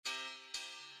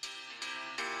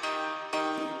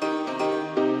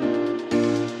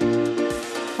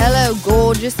Hello,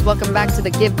 gorgeous. Welcome back to the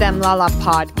Give Them Lala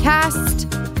podcast.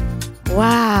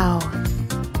 Wow.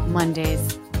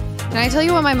 Mondays. Can I tell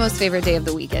you what my most favorite day of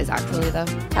the week is, actually, though?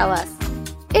 Tell us.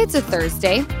 It's a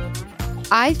Thursday.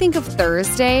 I think of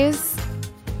Thursdays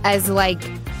as like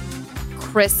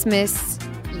Christmas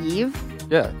Eve.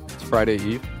 Yeah, it's Friday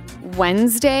Eve.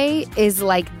 Wednesday is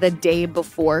like the day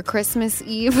before Christmas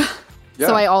Eve. Yeah.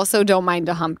 So I also don't mind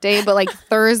a hump day, but like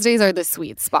Thursdays are the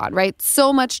sweet spot, right?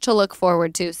 So much to look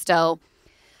forward to still.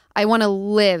 I want to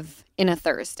live in a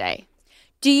Thursday.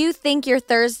 Do you think your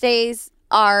Thursdays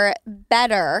are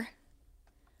better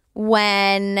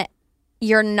when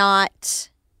you're not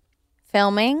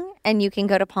filming and you can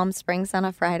go to Palm Springs on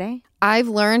a Friday? I've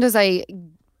learned as I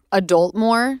adult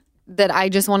more that I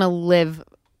just want to live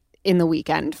in the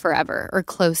weekend forever or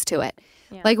close to it.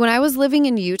 Yeah. Like when I was living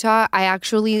in Utah, I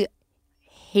actually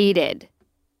hated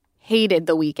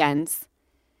the weekends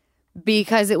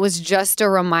because it was just a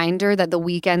reminder that the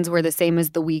weekends were the same as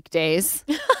the weekdays.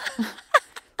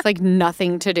 It's like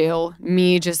nothing to do.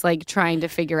 Me just like trying to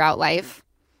figure out life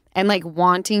and like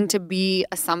wanting to be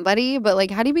a somebody. But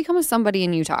like, how do you become a somebody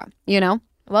in Utah? You know?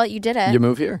 Well, you did it. You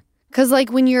move here. Because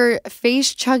like when you're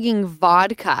face chugging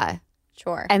vodka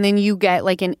Sure. and then you get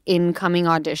like an incoming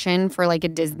audition for like a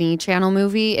Disney Channel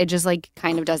movie, it just like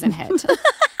kind of doesn't hit.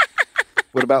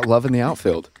 What about Love in the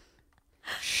Outfield?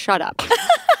 Shut up.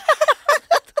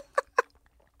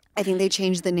 I think they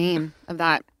changed the name of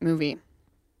that movie.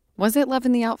 Was it Love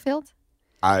in the Outfield?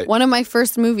 One of my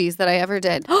first movies that I ever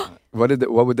did. What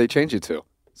would they change it to?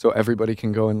 So everybody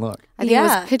can go and look. I think it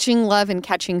was Pitching Love and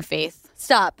Catching Faith.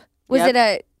 Stop. Was it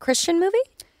a Christian movie?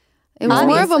 It was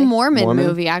more of a Obviously. Mormon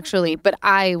movie, actually, but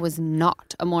I was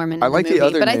not a Mormon in I like the movie. the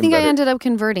other but I name think I better. ended up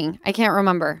converting. I can't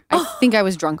remember. I think I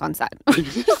was drunk on set.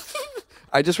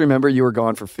 I just remember you were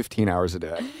gone for 15 hours a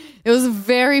day. It was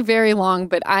very, very long,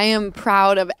 but I am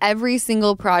proud of every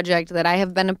single project that I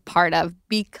have been a part of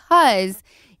because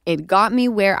it got me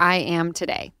where I am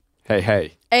today.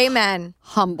 Hey. Amen.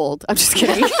 Humbled. I'm just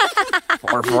kidding.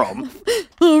 Far from.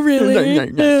 Oh,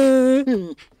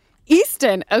 really?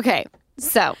 Easton. Okay.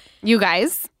 So, you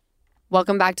guys,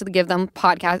 welcome back to the Give Them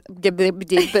podcast.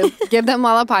 Give Them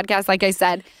Lala podcast, like I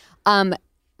said.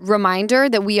 Reminder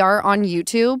that we are on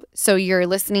YouTube. So you're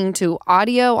listening to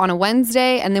audio on a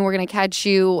Wednesday, and then we're going to catch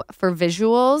you for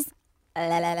visuals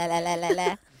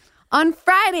on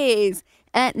Fridays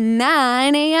at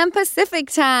 9 a.m.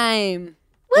 Pacific time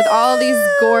with all these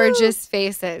gorgeous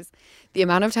faces. The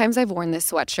amount of times I've worn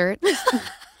this sweatshirt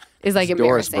is like It's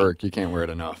Doris embarrassing. Burke. You can't wear it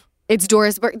enough. It's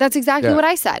Doris Burke. That's exactly Yeah. what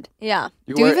I said. Yeah.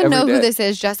 You Do you wear it even know every who day. this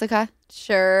is, Jessica?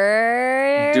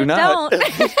 Sure. Do not. Don't.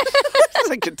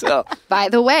 I can tell. By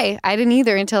the way, I didn't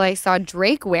either until I saw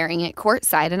Drake wearing it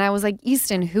courtside. And I was like,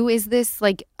 Easton, who is this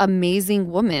like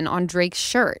amazing woman on Drake's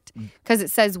shirt? Because it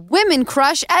says women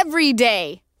crush every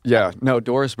day. Yeah. No,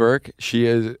 Doris Burke,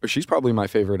 she's probably my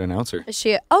favorite announcer. Is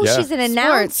she? Oh, Yeah. she's an Sports.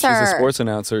 announcer. She's a sports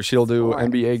announcer. She'll do Sports.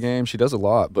 NBA games. She does a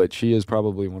lot, but she is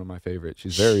probably one of my favorites.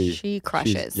 She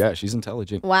crushes. She's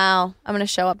intelligent. Wow. I'm going to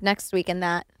show up next week in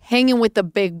that. Hanging with the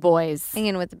big boys.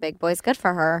 Hanging with the big boys. Good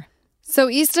for her. So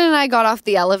Easton and I got off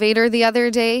the elevator the other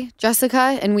day,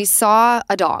 Jessica, and we saw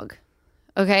a dog.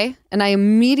 Okay? And I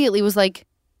immediately was like,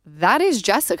 that is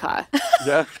Jessica.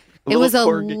 Yeah. It was a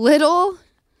little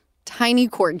tiny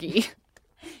corgi.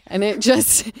 And it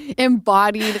just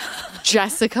embodied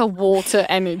Jessica Walter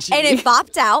energy. And it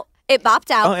bopped out.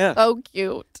 Oh, yeah. So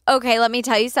cute. Okay, let me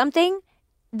tell you something.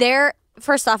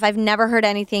 First off, I've never heard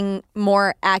anything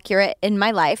more accurate in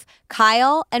my life.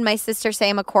 Kyle and my sister say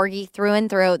I'm a corgi through and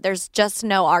through. There's just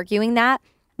no arguing that.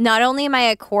 Not only am I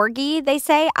a corgi, they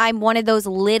say, I'm one of those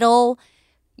little,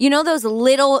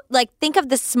 like think of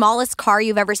the smallest car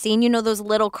you've ever seen. You know those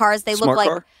little cars? They Smart look like,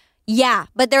 car? yeah,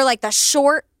 but they're like the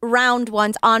short, round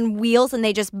ones on wheels and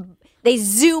they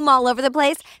zoom all over the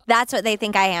place. That's what they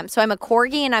think I am. So I'm a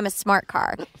corgi and I'm a smart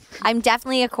car. I'm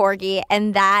definitely a corgi,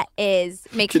 and that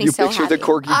makes Can me you so picture happy. the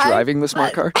corgi driving the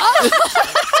smart car?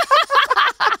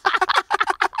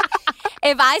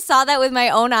 If I saw that with my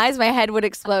own eyes, my head would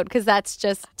explode because that's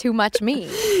just too much me.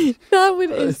 That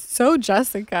one is so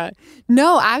Jessica.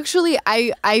 No, actually,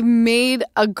 I made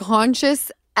a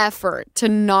conscious effort to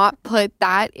not put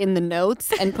that in the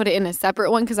notes and put it in a separate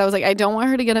one because I was like, I don't want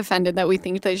her to get offended that we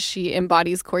think that she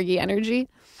embodies corgi energy.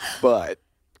 But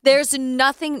There's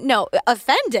nothing,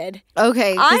 offended.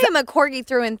 Okay. I am a corgi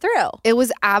through and through. It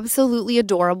was absolutely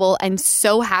adorable and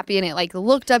so happy. And it like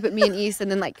looked up at me and East and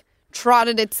then like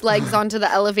trotted its legs onto the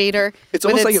elevator. it's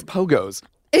with almost like it pogos.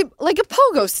 like a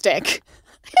pogo stick.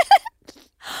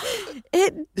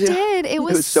 It did. It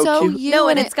was so cute. you. No,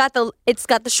 and it's got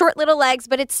the short little legs,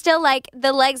 but it's still like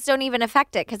the legs don't even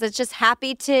affect it because it's just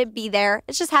happy to be there.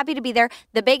 It's just happy to be there.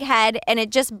 The big head, and it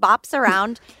just bops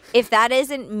around. If that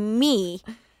isn't me,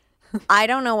 I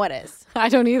don't know what is. I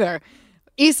don't either.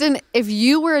 Easton, if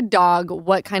you were a dog,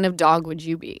 what kind of dog would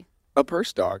you be? A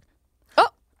purse dog.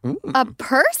 A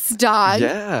purse dog?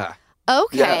 Yeah.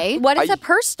 Okay. Yeah. What is a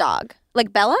purse dog?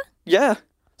 Like Bella? Yeah.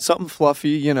 Something fluffy,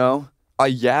 you know. I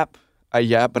yap,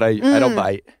 but I don't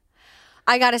bite.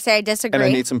 I gotta say, I disagree. And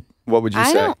I need some, what would you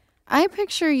say? I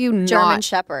picture you German not.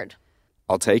 Shepherd.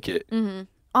 I'll take it. Mm-hmm.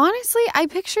 Honestly, I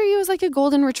picture you as like a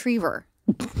golden retriever.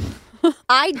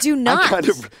 I do not. I kind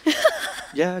of,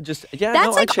 That's I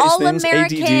like chase all things,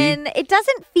 American. ADD. It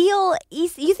doesn't feel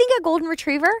easy. You think a golden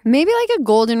retriever? Maybe like a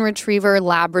golden retriever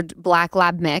black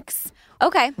lab mix.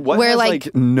 Okay. What Where, has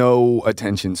like- no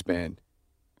attention span?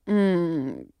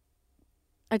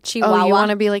 A Chihuahua. Oh, you want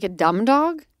to be like a dumb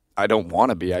dog? I don't want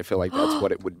to be. I feel like that's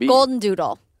what it would be. Golden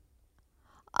Doodle.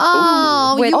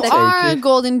 Oh, With you the- are Take a it.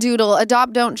 golden doodle.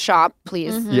 Adopt, don't shop,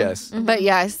 please. Yes. But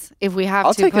yes, if we have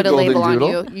I'll to take a put a golden label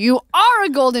doodle. on you, you are a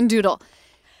golden doodle.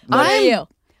 What are you?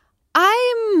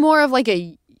 I'm more of like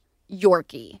a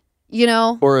Yorkie, you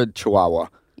know? Or a Chihuahua.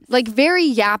 Like very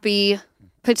yappy,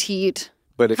 petite.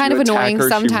 But if Kind you of attack annoying her,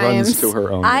 sometimes. she runs to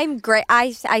her own. I'm great.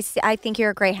 I think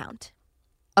you're a greyhound.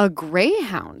 A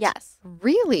greyhound? Yes.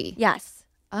 Really? Yes.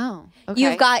 Oh, okay.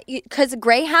 You've got because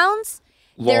greyhounds,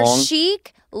 they're Long.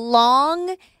 chic,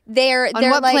 long. They're On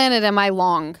they're what like planet am I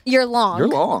long? you're long. You're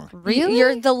long. Really?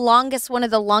 You're the longest, one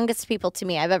of the longest people to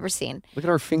me I've ever seen. Look at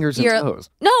our fingers and You're- toes.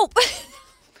 No.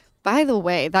 By the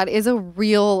way, that is a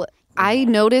real. I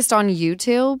noticed on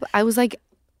YouTube, I was like,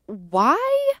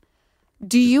 why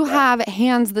do you have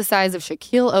hands the size of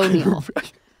Shaquille O'Neal?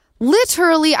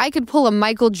 Literally, I could pull a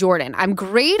Michael Jordan. I'm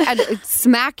great at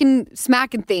smacking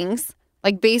things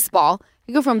like baseball.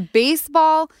 You go from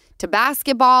baseball to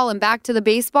basketball and back to the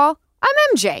baseball.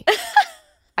 I'm MJ.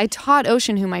 I taught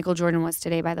Ocean who Michael Jordan was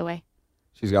today, by the way.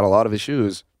 She's got a lot of his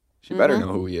shoes. She better know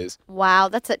who he is. Wow,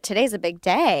 today's a big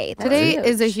day. Today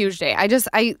is a huge day.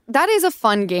 That is a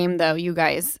fun game though, you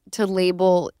guys, to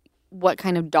label what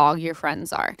kind of dog your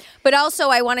friends are. But also,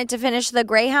 I wanted to finish the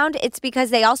greyhound. It's because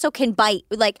they also can bite.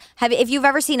 Like, if you've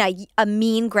ever seen a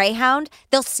mean greyhound,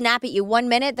 they'll snap at you. 1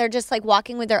 minute they're just like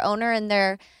walking with their owner and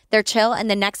they're chill, and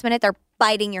the next minute they're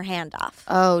biting your hand off.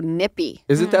 Oh, nippy.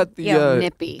 Is it that the Yeah,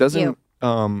 nippy. doesn't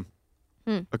a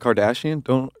Kardashian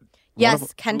don't? Yes, who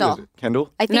is Kendall. it?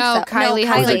 Kendall? I think No, so. Kylie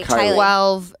no, has like Kylie.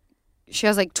 12. She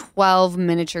has like 12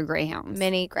 miniature greyhounds.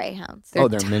 Mini greyhounds. Oh,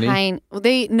 they're mini? tiny.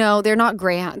 They're not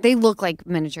greyhounds. They look like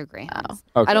miniature greyhounds.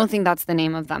 Okay. I don't think that's the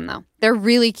name of them though. They're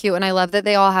really cute, and I love that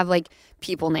they all have like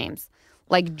people names,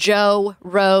 like Joe,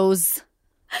 Rose.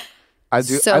 I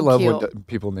do. So I love cute. when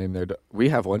people name their. We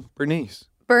have one, Bernice.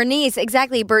 Bernice,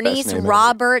 exactly. Bernice, name ever.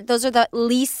 Robert. Those are the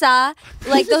Lisa.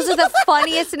 Like, those are the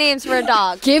funniest names for a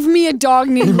dog. Give me a dog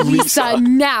named Lisa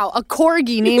now. A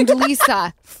corgi named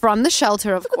Lisa from the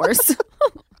shelter, of course.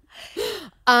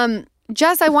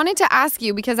 Jess, I wanted to ask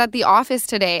you because at the office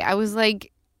today, I was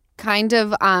like, kind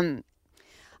of.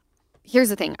 Here's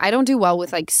the thing. I don't do well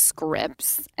with like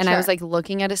scripts, and I was Sure. like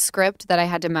looking at a script that I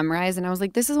had to memorize, and I was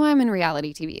like, this is why I'm in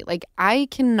reality TV. Like, I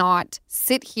cannot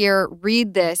sit here,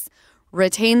 read this,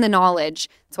 retain the knowledge.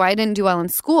 That's why I didn't do well in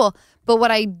school. But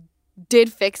what I did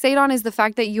fixate on is the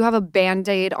fact that you have a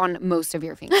Band-Aid on most of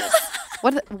your fingers.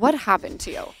 What happened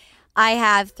to you? I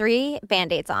have 3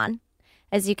 Band-Aids on,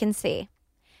 as you can see.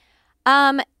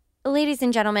 Ladies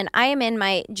and gentlemen, I am in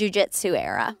my jujitsu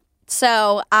era.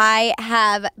 So I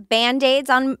have Band-Aids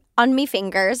on me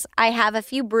fingers. I have a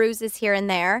few bruises here and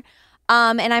there.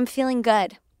 And I'm feeling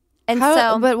good. And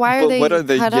But why are But they what are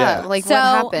they- cut yeah. up? Like, So what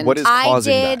happened? What is I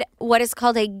causing did that? what is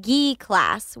called a gi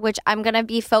class, which I'm going to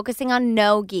be focusing on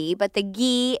no gi, but the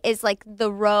gi is like the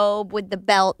robe with the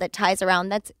belt that ties around.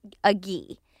 That's a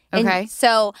gi. And Okay.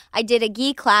 so I did a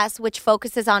gi class, which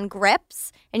focuses on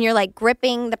grips, and you're like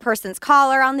gripping the person's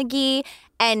collar on the gi.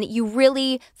 And you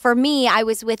really, for me, I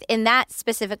was within that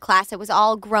specific class. It was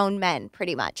all grown men,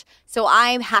 pretty much. So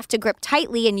I have to grip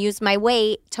tightly and use my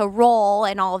weight to roll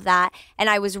and all of that.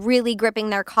 And I was really gripping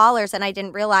their collars, and I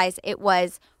didn't realize it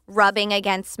was rubbing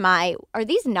against my. Are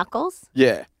these knuckles?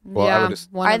 Yeah. Well, I would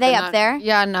just, one Are of they the up there?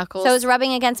 Yeah, knuckles. So it was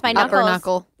rubbing against my Upper knuckles.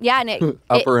 knuckle. Yeah, and it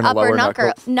Upper and a lower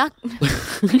knuckle.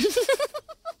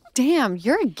 Damn,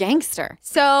 you're a gangster.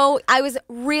 So I was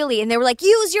really, and they were like,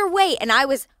 use your weight. And I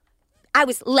was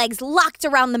legs locked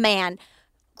around the man,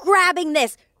 grabbing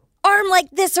this, arm like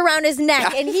this around his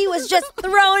neck. And he was just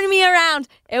throwing me around.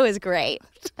 It was great.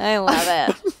 I love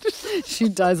it. She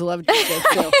does love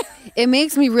jujitsu. It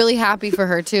makes me really happy for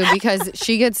her too, because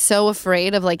she gets so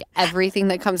afraid of like everything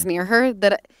that comes near her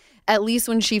that at least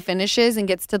when she finishes and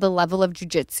gets to the level of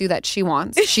jujitsu that she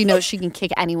wants, she knows she can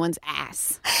kick anyone's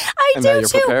ass. I And do now you're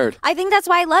too. prepared. I think that's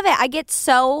why I love it. I get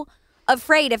so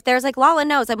afraid. If there's like Lala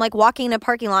knows, I'm like walking in a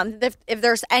parking lot. If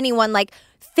there's anyone like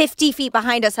 50 feet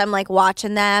behind us, I'm like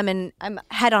watching them and I'm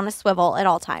head on a swivel at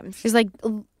all times. She's like,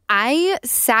 I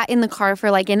sat in the car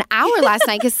for like an hour last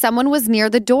night because someone was near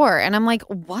the door. And I'm like,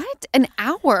 what? An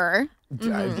hour?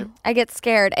 I get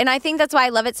scared. And I think that's why I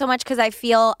love it so much because I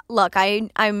feel, look, I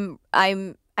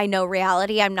know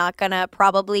reality. I'm not going to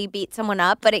probably beat someone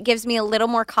up, but it gives me a little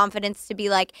more confidence to be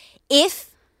like,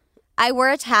 if I were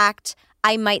attacked,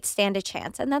 I might stand a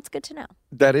chance. And that's good to know.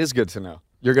 That is good to know.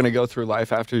 You're going to go through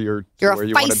life after you're You're where a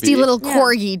you want to be. feisty little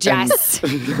corgi, Jess.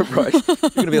 You're right. You're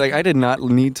going to be like, I did not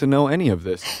need to know any of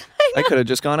this. I could have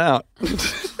just gone out.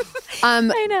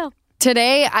 I know.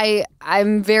 Today,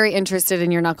 I'm very interested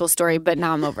in your knuckle story, but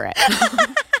now I'm over it.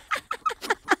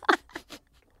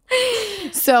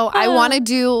 So I want to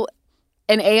do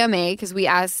an AMA because we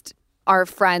asked our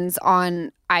friends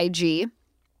on IG,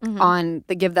 on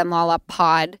the Give Them Lala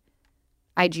pod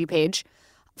IG page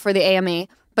for the AMA.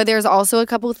 But there's also a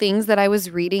couple things that I was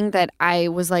reading that I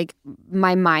was like,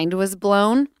 my mind was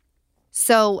blown.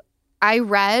 So I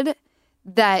read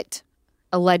that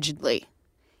allegedly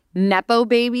Nepo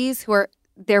babies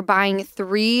they're buying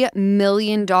 $3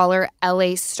 million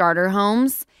LA starter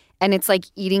homes, and it's like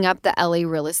eating up the LA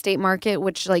real estate market,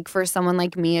 which like for someone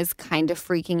like me is kind of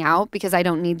freaking out because I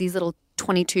don't need these little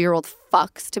 22-year-old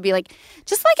fucks to be like,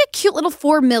 just like a cute little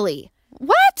 $4 million.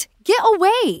 What? Get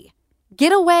away.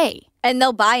 Get away. And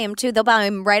they'll buy him too. They'll buy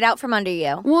him right out from under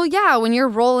you. Well, yeah, when you're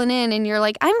rolling in and you're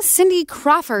like, I'm Cindy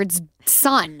Crawford's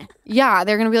son. Yeah,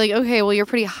 they're going to be like, okay, well, you're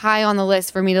pretty high on the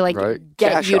list for me to like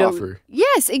get Cash you to. offer.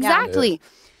 Yes, exactly.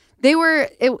 Yeah.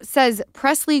 It says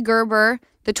Presley Gerber,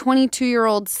 the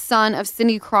 22-year-old son of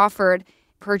Cindy Crawford,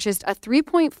 purchased a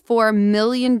 $3.4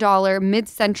 million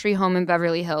mid-century home in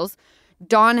Beverly Hills.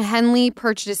 Don Henley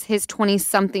purchased his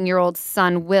 20-something-year-old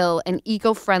son, Will, an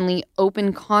eco-friendly,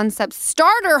 open-concept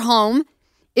starter home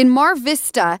in Mar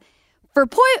Vista for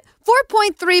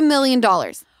 $4.3 million.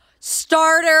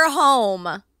 Starter home.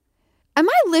 Am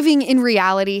I living in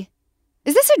reality?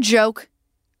 Is this a joke?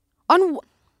 No,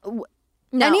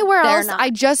 Anywhere they're else, not. I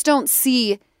just don't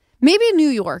see. Maybe New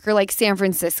York or like San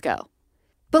Francisco.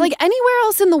 But like anywhere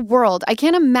else in the world, I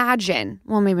can't imagine,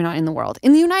 well, maybe not in the world,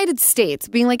 in the United States,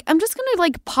 being like, I'm just going to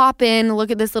like pop in,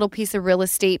 look at this little piece of real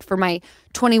estate for my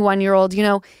 21-year-old. You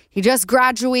know, he just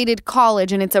graduated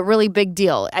college and it's a really big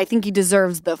deal. I think he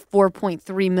deserves the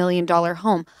 $4.3 million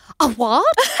home. A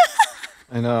what?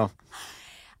 I know.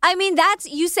 I mean,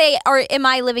 you say, or am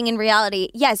I living in reality?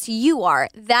 Yes, you are.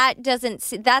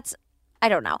 That's, I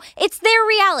don't know. It's their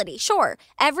reality. Sure.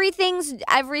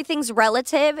 Everything's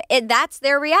relative. That's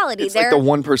their reality. It's like the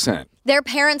 1%. Their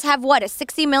parents have what, a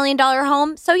 $60 million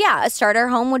home? So yeah, a starter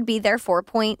home would be their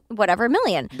 $4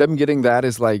 million. Them getting that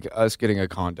is like us getting a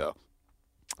condo.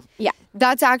 Yeah.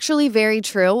 That's actually very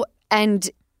true. And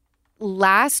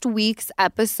last week's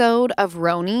episode of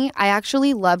Roni, I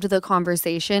actually loved the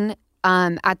conversation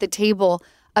at the table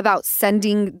about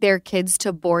sending their kids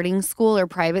to boarding school or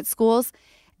private schools.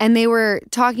 And they were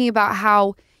talking about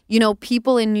how, you know,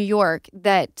 people in New York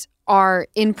that are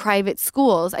in private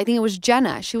schools, I think it was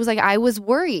Jenna. She was like, I was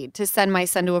worried to send my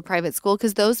son to a private school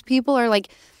because those people are like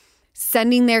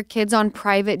sending their kids on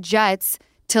private jets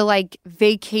to like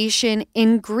vacation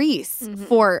in Greece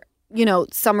for, you know,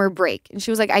 summer break. And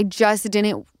she was like, I just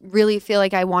didn't really feel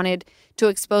like I wanted to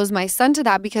expose my son to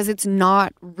that because it's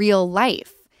not real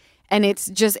life. And it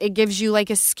gives you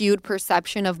like a skewed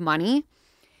perception of money.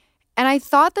 And I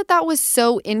thought that was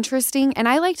so interesting. And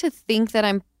I like to think that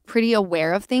I'm pretty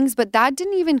aware of things, but that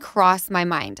didn't even cross my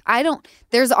mind.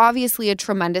 There's obviously a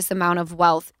tremendous amount of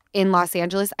wealth in Los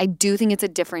Angeles. I do think it's a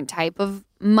different type of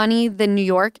money than New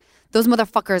York. Those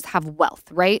motherfuckers have wealth,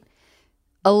 right?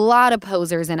 A lot of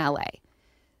posers in LA.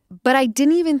 But I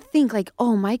didn't even think like,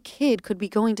 oh, my kid could be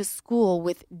going to school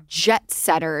with jet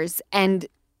setters and,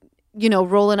 you know,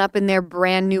 rolling up in their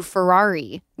brand new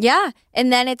Ferrari. Yeah.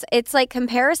 And then it's like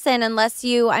comparison unless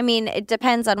it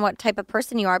depends on what type of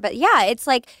person you are. But yeah, it's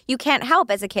like you can't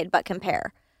help as a kid but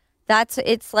compare.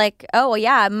 It's like, oh,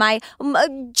 yeah,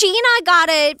 Gina got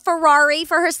a Ferrari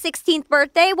for her 16th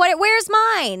birthday. Where's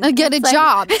mine? Get a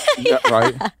job. Yeah,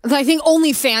 right? I think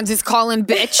OnlyFans is calling,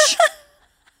 bitch.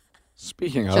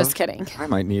 Speaking of. Just kidding. I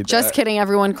might need Just that. kidding.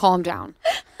 Everyone calm down.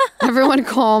 Everyone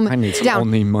calm I need some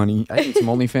down. money. I need some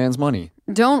OnlyFans money.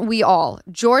 Don't we all?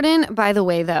 Jordan, by the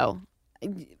way, though,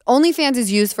 OnlyFans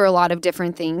is used for a lot of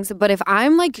different things, but if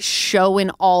I'm like showing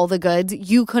all the goods,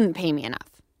 you couldn't pay me enough.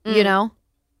 You know?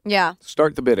 Yeah.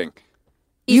 Start the bidding.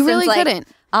 You Easton's really like, couldn't.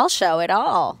 I'll show it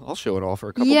all. I'll show it all for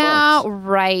a couple Yeah, bucks.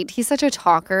 right. He's such a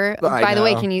talker. I By the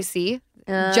way, know. can you see?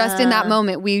 Just in that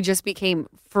moment, we just became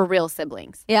for real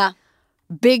siblings. Yeah.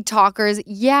 Big talkers.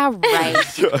 Yeah,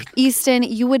 right. Easton,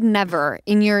 you would never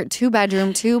in your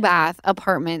 2-bedroom, 2-bath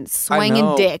apartment swinging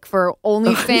know. dick for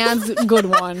OnlyFans. Good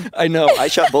one. I know. I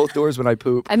shut both doors when I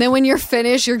poop. And then when you're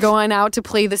finished, you're going out to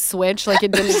play the Switch like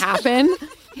it didn't happen.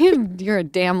 You're a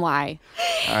damn lie.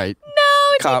 All right.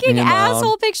 No, Cop taking me, Mom.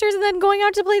 asshole pictures and then going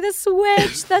out to play the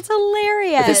Switch. That's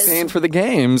hilarious. It's paying for the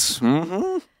games.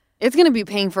 Mm-hmm. It's going to be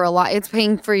paying for a lot. It's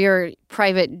paying for your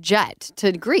private jet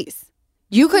to Greece.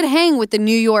 You could hang with the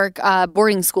New York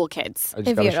boarding school kids. I If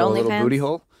just got you to had show a little OnlyFans. booty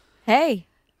hole. Hey.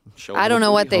 Show a I don't little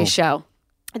know what booty they hole. show.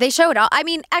 They show it all. I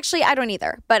mean, actually, I don't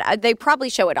either, but they probably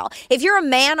show it all. If you're a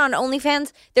man on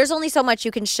OnlyFans, there's only so much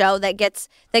you can show that gets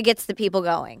the people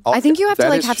going. I think you have to That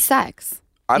like is- have sex.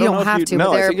 I don't you know don't if have you, to. No,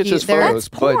 but I they're- think it's just they're- photos.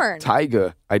 That's porn. But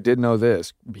Tyga, I did know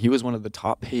this. He was one of the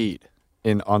top paid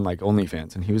on like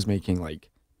OnlyFans, and he was making like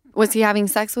Was he having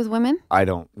sex with women? I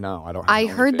don't know. I don't. Have I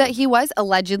heard that OnlyFans. he was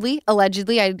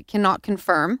allegedly. I cannot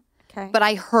confirm, Okay. but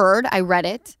I read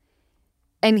it,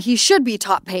 and he should be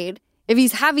top paid if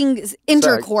he's having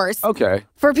intercourse Okay.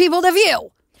 for people to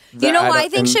view. You know That- who I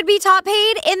think and- should be top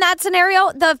paid in that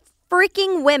scenario? The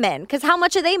freaking women. Because how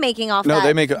much are they making off No, that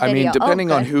they make. I mean, video? depending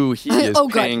Oh, on good. who he is Oh,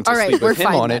 good. paying to All right, sleep we're with him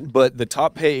fine on then. it. But the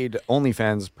top paid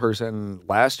OnlyFans person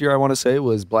last year, I want to say,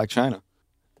 was Black China.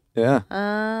 Yeah.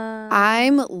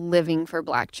 I'm living for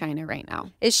Black China right now.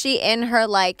 Is she in her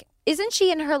like? Isn't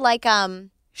she in her like?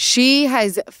 She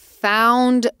has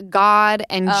found God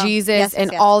and Oh, Jesus yes,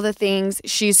 and yes. all the things.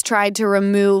 She's tried to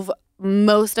remove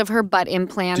most of her butt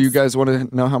implants. Do you guys want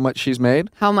to know how much she's made?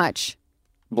 How much?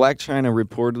 Black China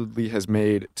reportedly has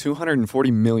made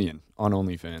 $240 million on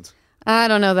OnlyFans. I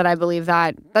don't know that I believe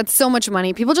that. That's so much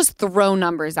money. People just throw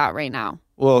numbers out right now.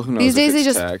 Well, who knows These if days they it's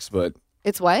just- taxed, but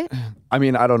It's what? I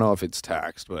mean, I don't know if it's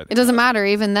taxed, but It doesn't matter.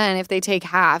 Even then, if they take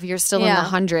half, you're still in Yeah. the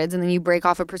hundreds, and then you break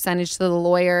off a percentage to the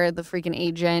lawyer, the freaking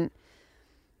agent.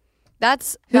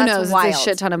 That's Who knows? Wild. It's a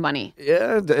shit ton of money.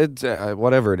 Yeah, it's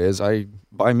whatever it is. I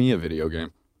buy me a video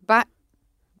game. But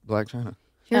Black China.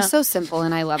 you're Yeah. so simple,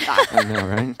 and I love that. I know,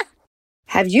 right?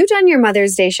 Have you done your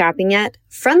Mother's Day shopping yet?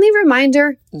 Friendly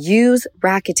reminder, use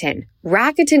Rakuten.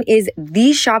 Rakuten is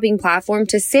the shopping platform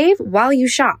to save while you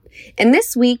shop. And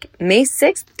this week, May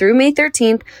 6th through May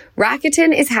 13th,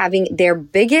 Rakuten is having their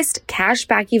biggest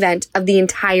cashback event of the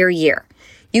entire year.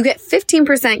 You get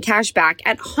 15% cash back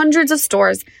at hundreds of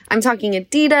stores. I'm talking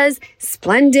Adidas,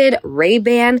 Splendid,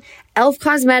 Ray-Ban, Elf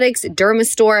Cosmetics,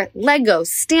 Dermastore, Lego,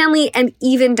 Stanley, and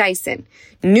even Dyson.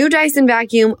 New Dyson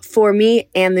vacuum for me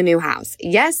and the new house.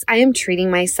 Yes, I am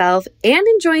treating myself and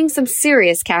enjoying some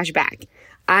serious cash back.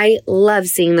 I love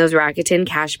seeing those Rakuten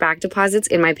cashback deposits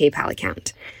in my PayPal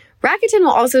account. Rakuten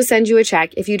will also send you a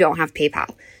check if you don't have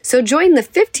PayPal. So join the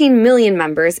 15 million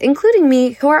members, including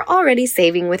me, who are already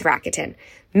saving with Rakuten.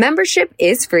 Membership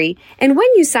is free, and when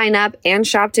you sign up and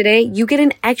shop today, you get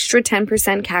an extra 10%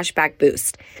 cashback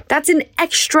boost. That's an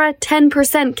extra 10%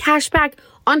 cashback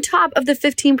on top of the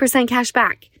 15%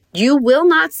 cashback. You will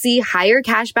not see higher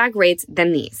cashback rates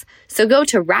than these. So go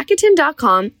to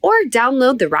Rakuten.com or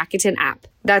download the Rakuten app.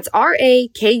 That's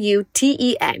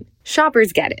Rakuten.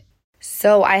 Shoppers get it.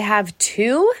 So I have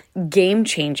 2 game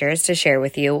changers to share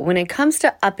with you when it comes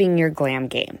to upping your glam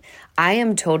game. I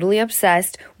am totally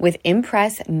obsessed with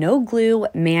Impress No Glue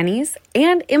Manis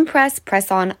and Impress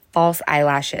Press-On False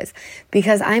Eyelashes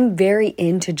because I'm very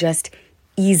into just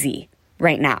easy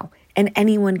right now, and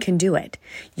anyone can do it.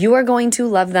 You are going to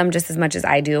love them just as much as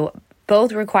I do.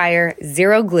 Both require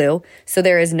 0 glue, so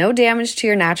there is no damage to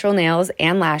your natural nails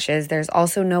and lashes. There's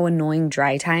also no annoying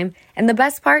dry time. And the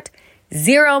best part,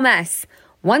 0 mess.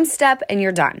 1 step and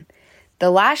you're done. The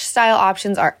lash style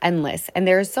options are endless, and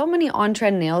there are so many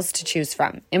on-trend nails to choose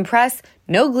from. Impress,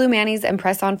 No Glue Manis, and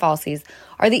Press-On Falsies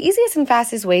are the easiest and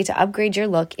fastest way to upgrade your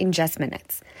look in just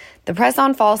minutes. The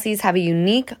Press-On Falsies have a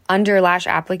unique under lash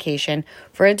application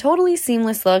for a totally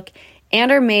seamless look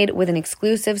and are made with an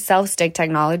exclusive self-stick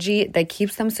technology that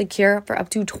keeps them secure for up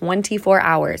to 24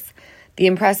 hours. The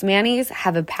Impress Manis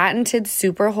have a patented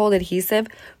super hold adhesive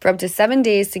for up to 7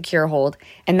 days secure hold,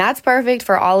 and that's perfect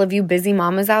for all of you busy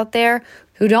mamas out there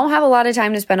who don't have a lot of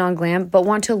time to spend on glam but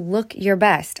want to look your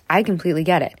best. I completely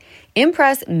get it.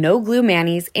 Impress No Glue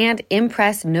Manis and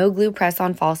Impress No Glue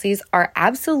Press-On Falsies are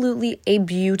absolutely a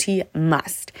beauty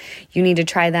must. You need to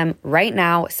try them right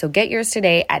now, so get yours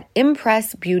today at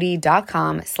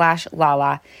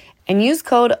impressbeauty.com/lala and use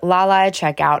code LALA at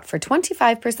checkout for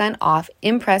 25% off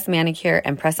Impress Manicure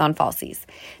and Press-On Falsies.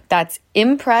 That's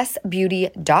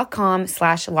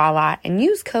impressbeauty.com/LALA and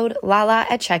use code LALA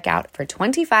at checkout for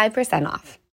 25%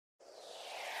 off.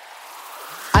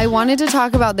 I wanted to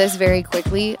talk about this very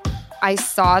quickly. I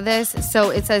saw this. So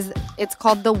it says it's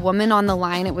called The Woman on the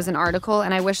Line. It was an article,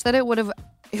 and I wish that it would have,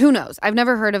 who knows? I've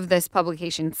never heard of this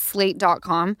publication,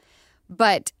 slate.com.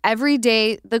 But every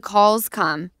day the calls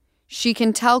come, she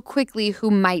can tell quickly who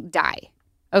might die.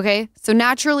 Okay? So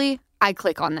naturally, I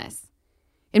click on this.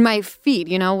 In my feed,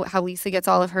 you know how Lisa gets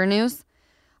all of her news?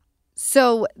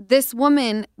 So this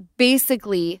woman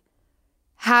basically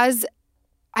has,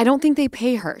 I don't think they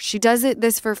pay her. She does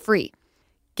this for free.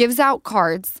 Gives out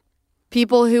cards.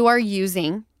 People who are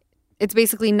using, it's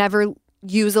basically never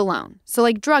use alone. So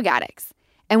like drug addicts.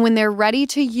 And when they're ready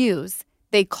to use,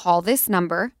 they call this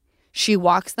number. She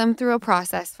walks them through a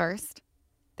process first.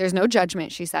 There's no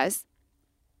judgment, she says.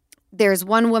 There's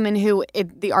one woman who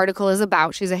the article is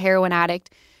about. She's a heroin addict.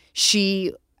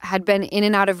 She had been in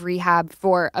and out of rehab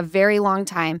for a very long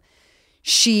time.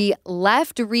 She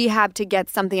left rehab to get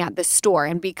something at the store.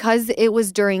 And because it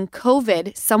was during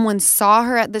COVID, someone saw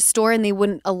her at the store and they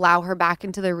wouldn't allow her back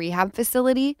into the rehab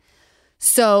facility.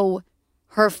 So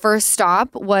her first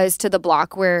stop was to the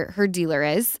block where her dealer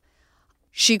is.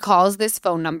 She calls this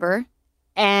phone number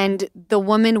and the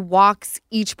woman walks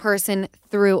each person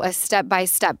through a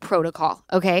step-by-step protocol,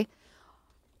 okay?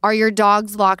 Are your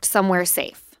dogs locked somewhere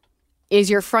safe? Is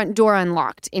your front door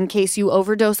unlocked in case you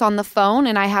overdose on the phone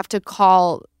and I have to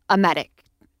call a medic?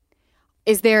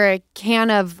 Is there a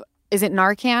can of, is it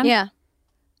Narcan? Yeah.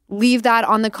 Leave that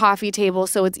on the coffee table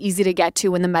so it's easy to get to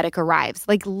when the medic arrives.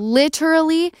 Like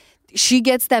literally, she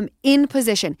gets them in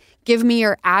position. Give me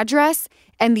your address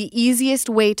and the easiest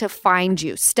way to find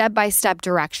you, step-by-step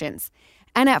directions.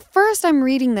 And at first I'm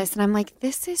reading this and I'm like,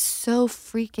 this is so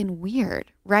freaking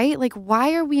weird, right? Like,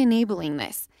 why are we enabling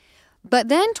this? But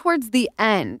then towards the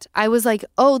end, I was like,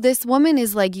 oh, this woman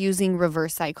is like using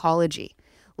reverse psychology,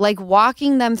 like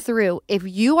walking them through. If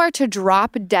you are to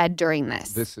drop dead during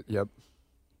this, Yep.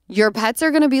 Your pets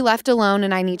are going to be left alone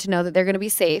and I need to know that they're going to be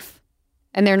safe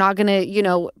and they're not going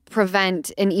to,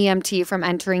 prevent an EMT from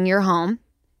entering your home.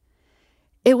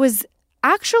 It was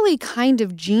actually kind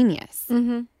of genius.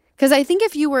 Because I think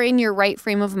if you were in your right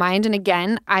frame of mind, and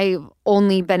again, I've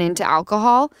only been into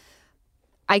alcohol,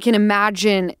 I can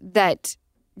imagine that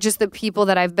just the people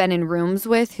that I've been in rooms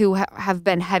with who have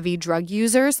been heavy drug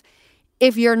users,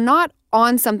 if you're not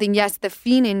on something, yes, the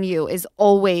fiend in you is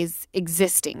always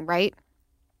existing, right?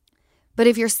 But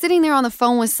if you're sitting there on the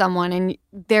phone with someone and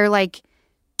they're like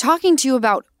talking to you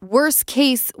about worst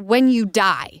case when you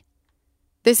die,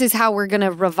 this is how we're going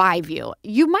to revive you.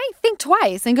 You might think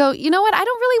twice and go, you know what? I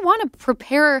don't really want to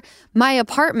prepare my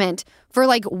apartment for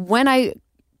like when I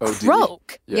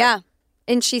croak. Yeah.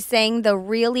 And she's saying the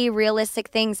really realistic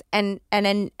things, and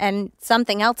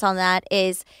something else on that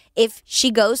is if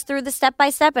she goes through the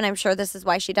step-by-step, and I'm sure this is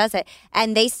why she does it,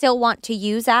 and they still want to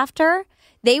use after,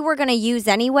 they were going to use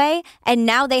anyway, and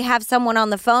now they have someone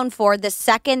on the phone for the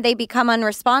second they become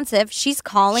unresponsive, she's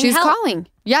calling help. She's calling,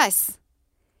 yes.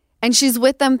 And she's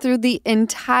with them through the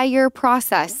entire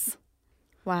process.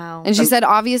 Wow. And she said,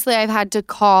 obviously, I've had to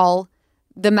call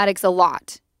the medics a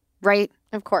lot, right?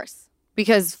 Of course.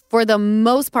 Because for the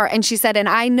most part, and she said, and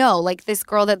I know, like this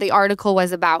girl that the article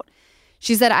was about,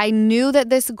 she said, I knew that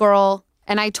this girl,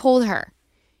 and I told her,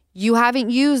 you haven't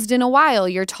used in a while,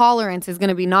 your tolerance is going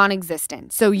to be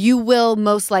non-existent. So you will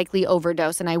most likely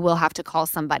overdose and I will have to call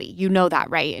somebody. You know that,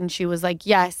 right? And she was like,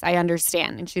 yes, I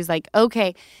understand. And she's like,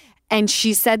 okay. And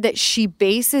she said that she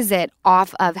bases it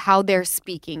off of how they're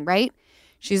speaking, right?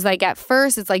 She's like, at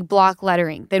first, it's like block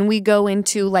lettering. Then we go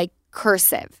into like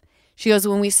cursive. She goes,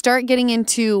 when we start getting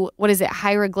into, what is it,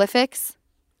 hieroglyphics?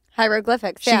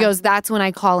 Hieroglyphics, She goes, that's when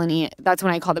I call that's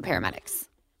when I call the paramedics.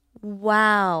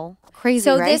 Wow. Crazy,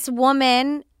 so right? this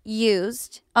woman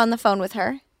used on the phone with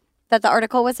her that the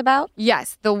article was about?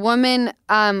 Yes. The woman,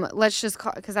 let's just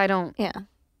call, because I don't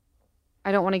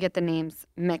want to get the names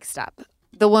mixed up.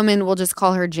 The woman, we'll just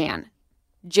call her Jan.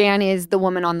 Jan is the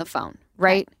woman on the phone,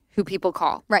 right? Who people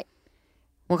call. Right.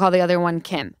 We'll call the other one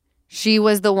Kim. She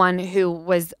was the one who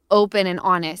was open and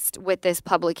honest with this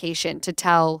publication to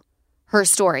tell her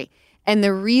story. And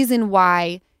the reason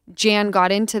why Jan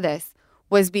got into this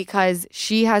was because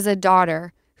she has a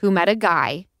daughter who met a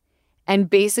guy and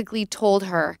basically told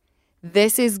her,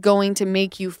 this is going to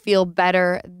make you feel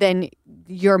better than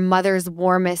your mother's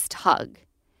warmest hug.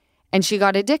 And she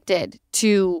got addicted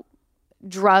to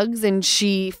drugs and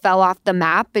she fell off the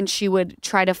map, and she would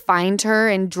try to find her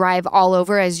and drive all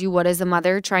over as you would as a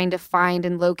mother trying to find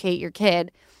and locate your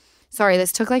kid. Sorry,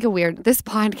 this took like this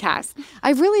podcast.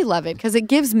 I really love it because it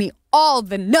gives me all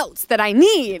the notes that I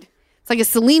need. It's like a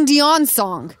Celine Dion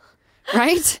song,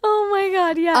 right? Oh my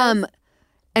God, yeah.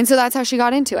 And so that's how she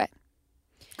got into it.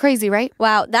 Crazy, right?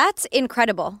 Wow, that's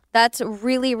incredible. That's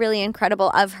really, really incredible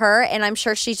of her. And I'm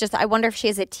sure she's just, I wonder if she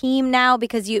has a team now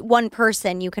because one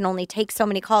person, you can only take so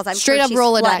many calls. I'm straight sure up she's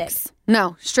Rolodex. flooded.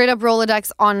 No, straight up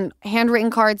Rolodex on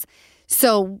handwritten cards.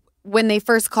 So when they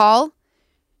first call,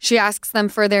 she asks them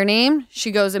for their name. She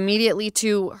goes immediately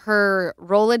to her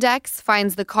Rolodex,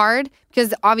 finds the card.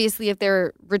 Because obviously if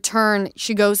they're return,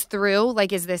 she goes through,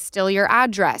 like, is this still your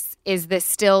address? Is this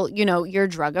still, your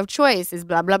drug of choice? Is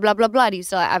blah, blah, blah, blah, blah. Do you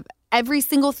still have every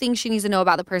single thing she needs to know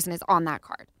about the person is on that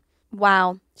card?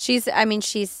 Wow. She's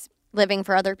living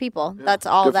for other people. Yeah, that's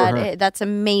all that is. That's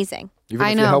amazing. Even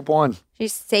if you help one.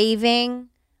 She's saving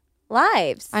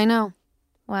lives. I know.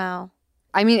 Wow.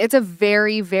 I mean, it's a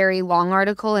very, very long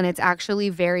article, and it's actually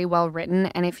very well written.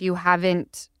 And if you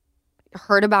haven't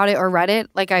heard about it or read it,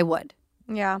 like I would.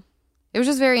 Yeah. It was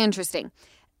just very interesting.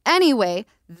 Anyway,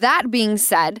 that being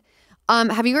said,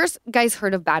 have you guys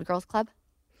heard of Bad Girls Club?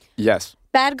 Yes.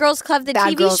 Bad Girls Club, the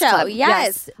Bad TV Girls show. Club.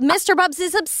 Yes. Mr. Bubs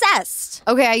is obsessed.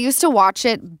 Okay, I used to watch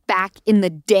it back in the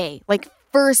day, like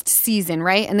first season,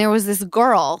 right? And there was this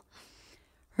girl.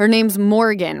 Her name's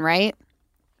Morgan, right?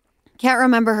 Can't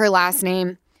remember her last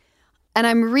name. And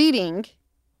I'm reading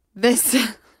this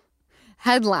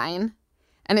headline,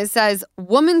 and it says,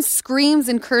 woman screams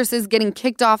and curses getting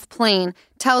kicked off plane,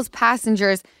 tells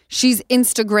passengers she's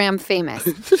Instagram famous.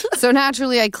 So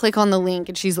naturally, I click on the link,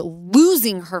 and she's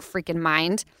losing her freaking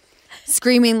mind,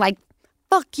 screaming like,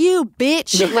 fuck you,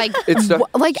 bitch. Like,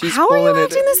 how are you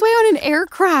acting this way on an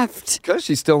aircraft? Because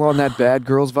she's still on that bad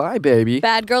girls vibe, baby.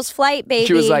 Bad girls flight, baby.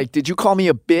 She was like, did you call me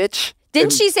a bitch?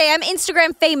 Didn't she say, I'm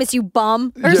Instagram famous, you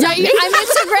bum? Yeah, I'm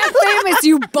Instagram famous,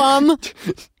 you bum.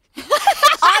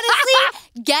 Honestly,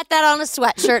 get that on a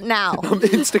sweatshirt now. I'm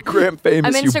Instagram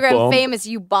famous, I'm Instagram famous,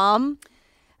 you bum.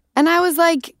 And I was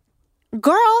like,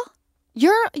 girl, you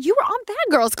were on Bad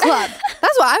Girls Club.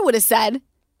 That's what I would have said.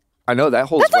 I know, that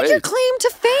holds That's like your claim to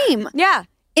fame. Yeah.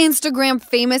 Instagram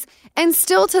famous. And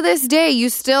still to this day, you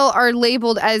still are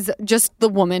labeled as just the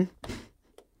woman.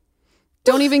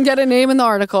 Don't even get a name in the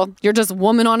article. You're just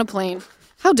woman on a plane.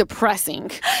 How depressing.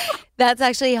 That's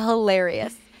actually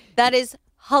hilarious. That is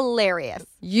hilarious.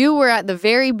 You were at the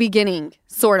very beginning,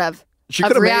 sort of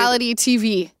reality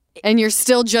TV, and you're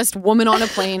still just woman on a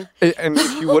plane. And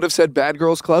if you would have said Bad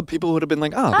Girls Club, people would have been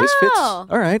like, this fits. All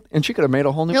right. And she could have made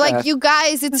a whole new You're path. like, you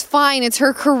guys, it's fine. It's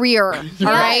her career. All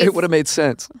right? It would have made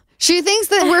sense. She thinks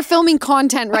that we're filming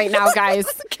content right now, guys.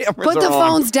 Put the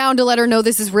phones down to let her know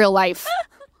this is real life.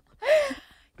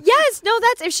 Yes, no,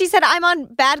 that's if she said I'm on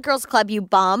Bad Girls Club, you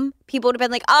bum. People would have been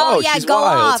like, yeah, she's go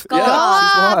wild. off, go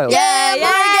off. Yeah.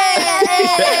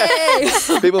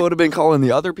 People would have been calling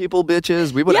the other people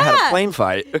bitches. We would have had a plane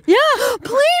fight. Yeah,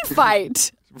 plane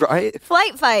fight. Right?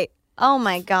 Flight fight. Oh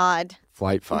my God.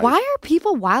 Flight fight. Why are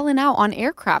people wilding out on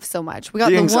aircraft so much? We got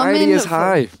the anxiety woman is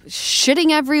high. Shitting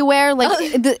everywhere.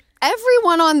 Like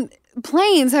everyone on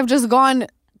planes have just gone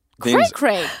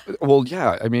cray-cray. Well,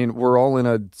 yeah. I mean, we're all in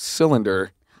a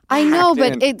cylinder. I know,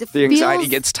 but the anxiety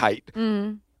gets tight.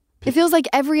 It feels like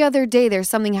every other day there's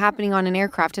something happening on an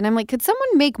aircraft. And I'm like, could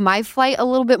someone make my flight a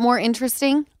little bit more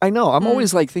interesting? I know. I'm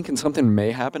always like thinking something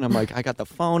may happen. I'm like, I got the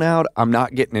phone out. I'm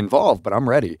not getting involved, but I'm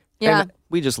ready. Yeah. And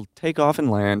we just take off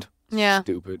and land. Yeah.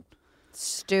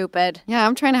 Stupid. Yeah,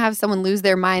 I'm trying to have someone lose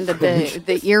their mind that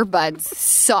the earbuds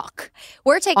suck.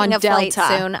 We're taking a flight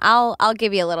Delta. soon. I'll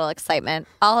give you a little excitement.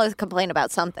 I'll complain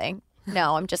about something.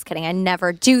 No, I'm just kidding. I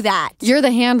never do that. You're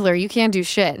the handler. You can't do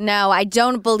shit. No, I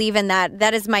don't believe in that.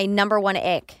 That is my number one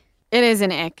ick. It is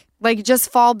an ick. Like,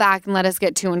 just fall back and let us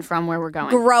get to and from where we're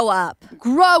going. Grow up.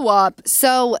 Grow up.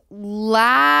 So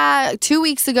 2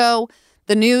 weeks ago,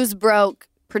 the news broke.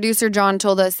 Producer John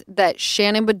told us that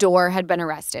Shannon Bedore had been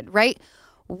arrested, right?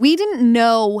 We didn't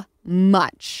know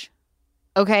much,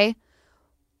 okay?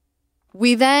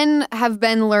 We then have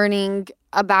been learning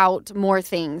about more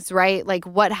things, right? Like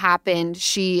what happened.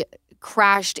 She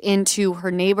crashed into her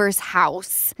neighbor's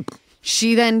house.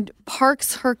 She then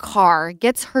parks her car,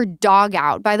 gets her dog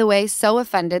out. By the way, so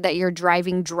offended that you're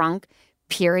driving drunk,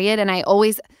 period. And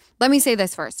let me say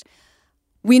this first.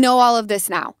 We know all of this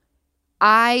now.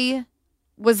 I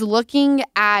was looking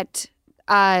at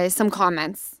some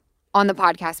comments on the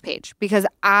podcast page because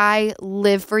I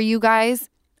live for you guys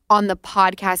on the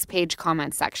podcast page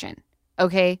comment section,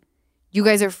 okay? You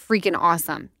guys are freaking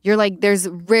awesome. You're like, there's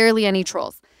rarely any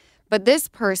trolls. But this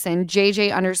person,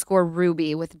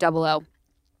 JJ_Ruby with 00.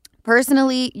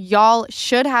 Personally, y'all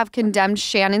should have condemned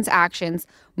Shannon's actions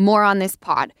more on this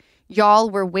pod. Y'all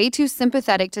were way too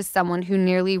sympathetic to someone who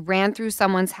nearly ran through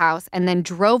someone's house and then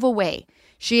drove away.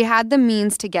 She had the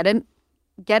means to get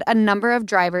a number of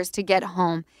drivers to get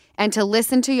home, and to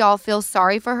listen to y'all feel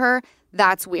sorry for her,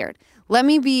 that's weird. Let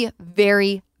me be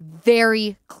very,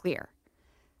 very clear.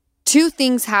 Two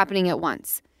things happening at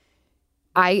once.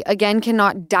 I, again,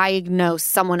 cannot diagnose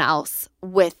someone else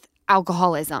with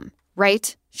alcoholism,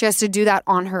 right? She has to do that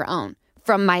on her own.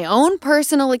 From my own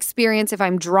personal experience, if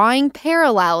I'm drawing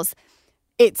parallels,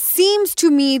 it seems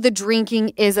to me the drinking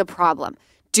is a problem.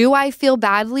 Do I feel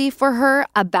badly for her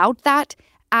about that?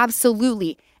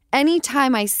 Absolutely.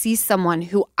 Anytime I see someone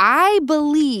who I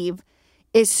believe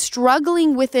is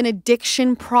struggling with an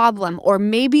addiction problem or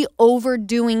maybe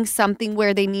overdoing something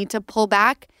where they need to pull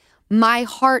back, my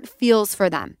heart feels for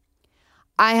them.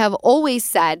 I have always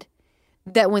said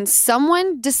that when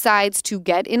someone decides to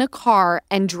get in a car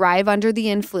and drive under the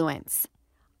influence,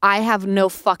 I have no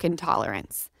fucking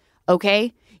tolerance,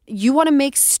 okay? You want to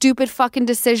make stupid fucking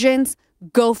decisions?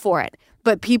 Go for it.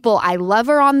 But people I love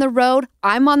are on the road.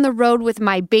 I'm on the road with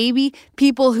my baby.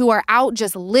 People who are out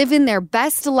just living their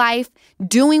best life,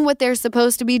 doing what they're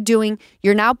supposed to be doing.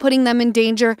 You're now putting them in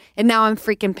danger, and now I'm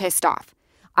freaking pissed off.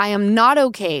 I am not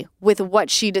okay with what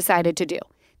she decided to do.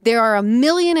 There are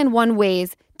 1,000,001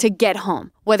 ways to get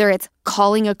home, whether it's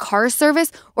calling a car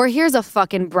service or here's a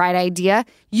fucking bright idea,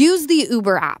 use the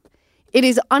Uber app. It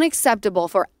is unacceptable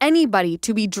for anybody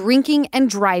to be drinking and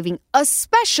driving,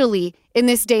 especially in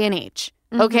this day and age,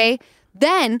 okay?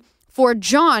 Then for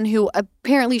John, who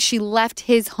apparently she left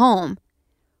his home,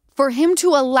 for him to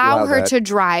allow her to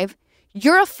drive,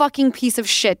 you're a fucking piece of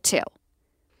shit too.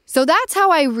 So that's how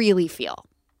I really feel.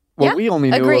 Well, Yeah, we only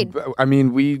knew. agreed.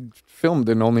 We filmed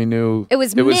and only knew It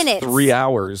was minutes. 3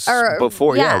 hours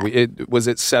before. yeah. It was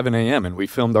at 7 a.m. and we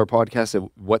filmed our podcast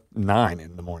at 9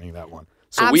 in the morning that one.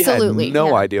 So Absolutely. we had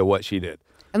no idea what she did.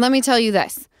 And let me tell you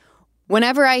this.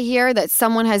 Whenever I hear that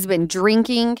someone has been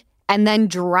drinking and then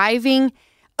driving,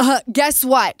 guess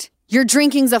what? Your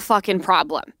drinking's a fucking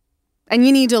problem. And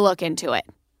you need to look into it.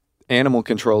 Animal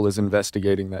Control is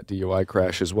investigating that DUI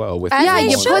crash as well. With Yeah,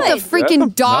 you should. put the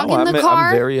freaking dog in the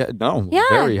car. I'm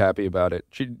very happy about it.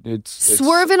 It's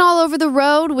swerving all over the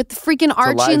road with the freaking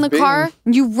Archie in the live car.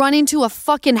 being. You run into a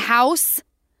fucking house.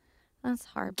 That's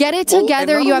hard. Get it Well, and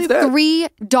together. not You only have that- 3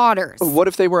 daughters. What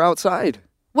if they were outside?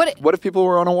 What if people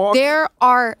were on a walk? there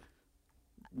are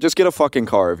Just get a fucking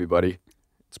car, everybody.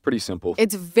 It's pretty simple.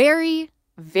 It's very,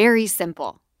 very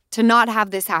simple to not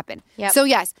have this happen. Yep. So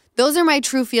yes, those are my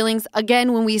true feelings.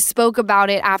 Again, when we spoke about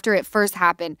it after it first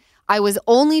happened, I was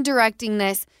only directing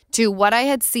this to what I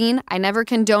had seen. I never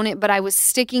condone it, but I was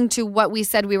sticking to what we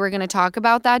said we were going to talk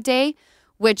about that day,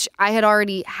 which I had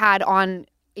already had on,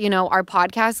 our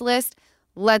podcast list.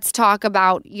 Let's talk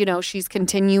about, she's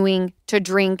continuing to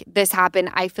drink. This happened.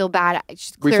 I feel bad.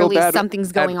 Clearly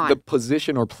something's going on. The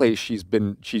position or place she's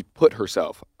put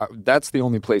herself. That's the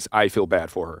only place I feel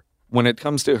bad for her. When it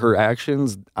comes to her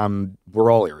actions,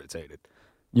 we're all irritated.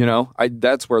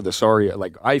 That's where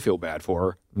I feel bad for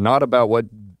her. Not about what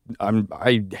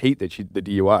I hate that the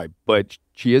DUI, but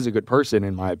she is a good person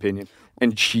in my opinion,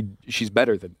 and she's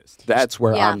better than this. That's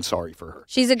where I'm sorry for her.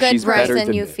 She's a good better person,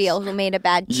 than you this. feel, who made a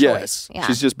bad choice. Yes, Yeah.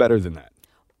 she's just better than that.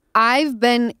 I've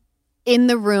been in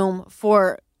the room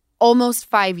for almost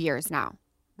 5 years now,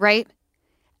 right?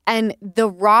 And the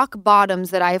rock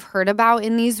bottoms that I've heard about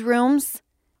in these rooms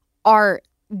are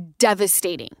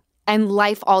devastating and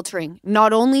life-altering,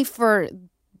 not only for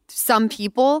some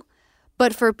people,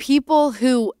 but for people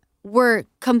who were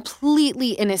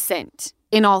completely innocent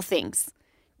in all things,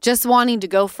 just wanting to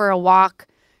go for a walk,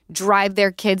 drive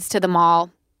their kids to the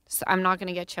mall. So I'm not going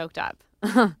to get choked up.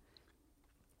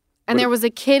 And there was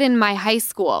a kid in my high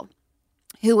school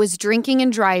who was drinking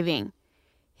and driving,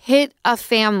 hit a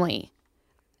family,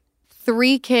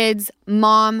 3 kids,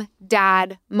 mom,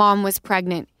 dad, mom was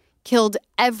pregnant, killed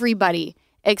everybody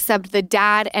except the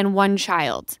dad and 1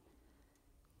 child.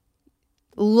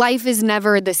 Life is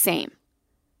never the same.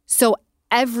 So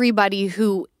everybody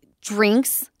who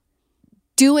drinks,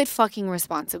 do it fucking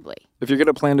responsibly. If you're going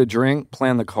to plan to drink,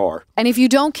 plan the car. And if you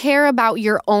don't care about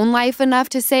your own life enough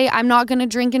to say, I'm not going to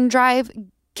drink and drive,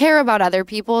 care about other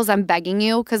people's. I'm begging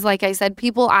you. Because like I said,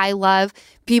 people I love,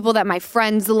 people that my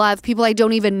friends love, people I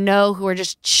don't even know who are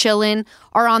just chilling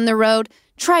are on the road.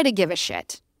 Try to give a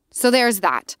shit. So there's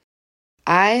that.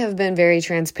 I have been very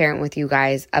transparent with you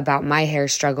guys about my hair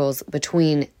struggles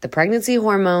between the pregnancy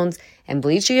hormones and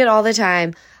bleaching it all the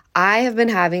time. I have been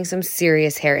having some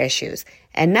serious hair issues.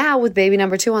 And now with baby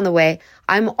number 2 on the way,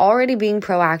 I'm already being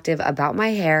proactive about my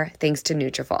hair thanks to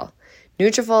Nutrafol.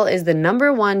 Nutrafol is the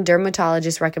 #1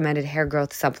 dermatologist-recommended hair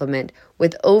growth supplement,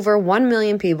 with over 1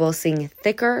 million people seeing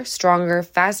thicker, stronger,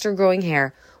 faster-growing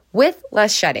hair with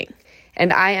less shedding.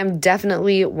 And I am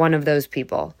definitely one of those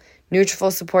people.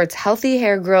 Nutrafol supports healthy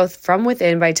hair growth from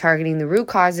within by targeting the root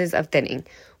causes of thinning,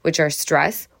 which are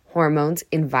stress, hormones,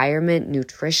 environment,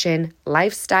 nutrition,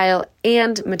 lifestyle,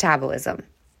 and metabolism.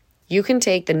 You can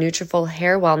take the Nutrafol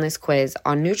Hair Wellness Quiz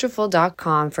on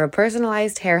Nutrafol.com for a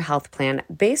personalized hair health plan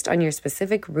based on your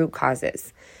specific root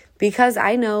causes. Because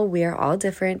I know we are all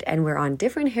different and we're on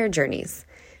different hair journeys.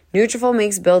 Nutrafol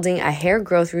makes building a hair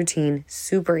growth routine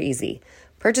super easy.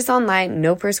 Purchase online,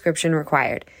 no prescription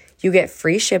required. You get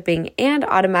free shipping and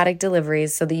automatic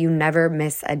deliveries so that you never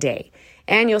miss a day.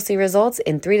 And you'll see results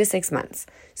in 3 to 6 months.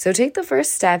 So take the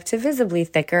first step to visibly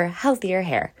thicker, healthier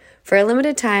hair. For a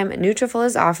limited time, Nutrafol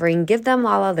is offering Give Them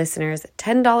Lala listeners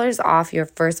 $10 off your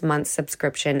first month's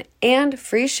subscription and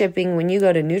free shipping when you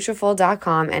go to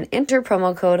Nutrafol.com and enter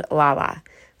promo code LALA.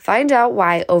 Find out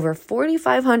why over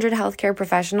 4,500 healthcare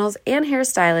professionals and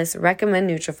hairstylists recommend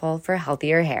Nutrafol for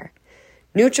healthier hair.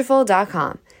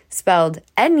 Nutrafol.com, spelled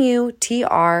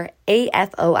Nutrafol.com,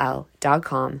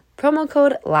 promo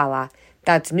code LALA.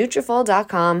 That's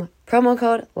Nutrafol.com, promo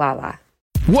code LALA.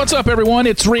 What's up, everyone?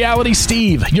 It's Reality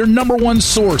Steve, your #1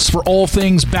 source for all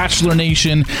things Bachelor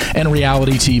Nation and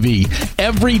reality TV.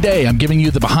 Every day, I'm giving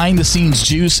you the behind-the-scenes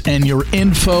juice and your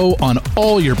info on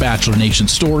all your Bachelor Nation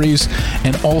stories,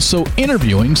 and also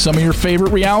interviewing some of your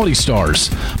favorite reality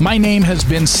stars. My name has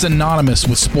been synonymous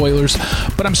with spoilers,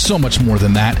 but I'm so much more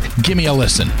than that. Give me a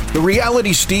listen. The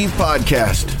Reality Steve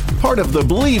Podcast, part of the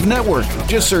Believe Network.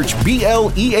 Just search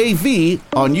BLEAV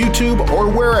on YouTube or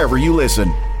wherever you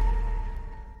listen.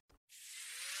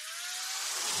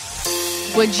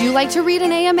 Would you like to read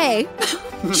an AMA?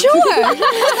 Sure.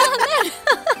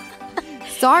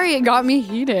 Sorry, it got me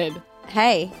heated.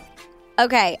 Hey.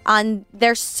 Okay,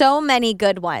 there's so many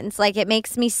good ones. Like, it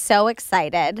makes me so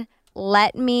excited.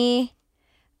 Ooh,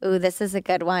 this is a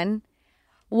good one.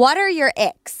 What are your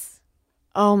icks?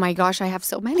 Oh my gosh, I have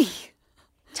so many.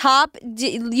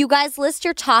 You guys list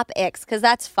your top icks, because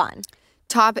that's fun.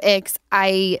 Top icks.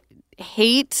 I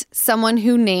hate someone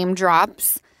who name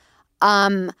drops.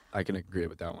 I can agree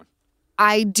with that one.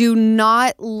 I do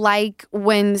not like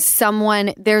when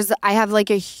I have like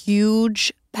a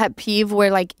huge pet peeve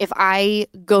where, like, if I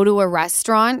go to a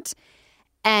restaurant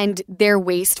and they're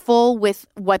wasteful with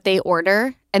what they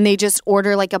order and they just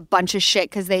order like a bunch of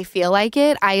shit because they feel like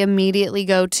it, I immediately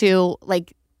go to,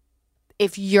 like,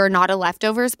 if you're not a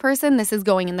leftovers person, this is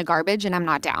going in the garbage and I'm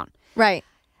not down. Right.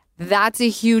 That's a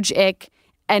huge ick.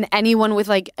 And anyone with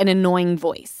like an annoying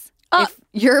voice. If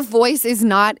your voice is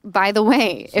not, by the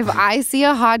way, if I see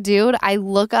a hot dude, I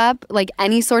look up like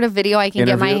any sort of video I can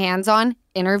get my hands on,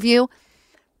 interview,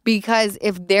 because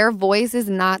if their voice is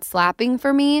not slapping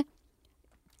for me,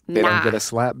 they don't get a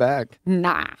slap back.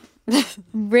 Nah.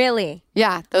 Really?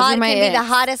 Yeah, those are my can be icks. the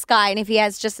hottest guy, and if he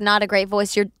has just not a great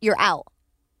voice, you're out.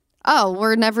 Oh,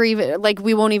 we're never even, like,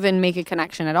 we won't even make a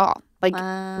connection at all. Like,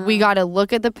 we got to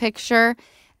look at the picture,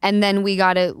 and then we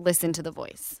got to listen to the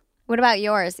voice. What about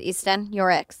yours, Easton? Your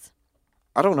icks?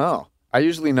 I don't know. I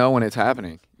usually know when it's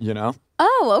happening, you know?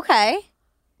 Oh, okay.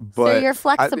 But so you're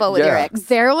flexible with your icks.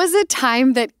 There was a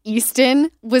time that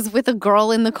Easton was with a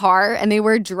girl in the car and they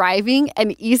were driving,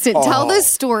 and Easton, tell the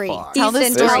story. Fuck. Tell the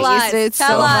Easton, story. tell us. Easton, it's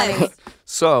Tell so us. funny.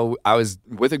 So I was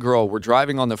with a girl. We're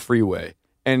driving on the freeway.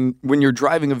 And when you're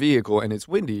driving a vehicle and it's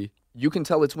windy, you can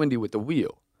tell it's windy with the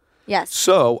wheel. Yes.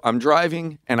 So I'm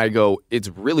driving and I go, it's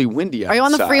really windy outside. Are you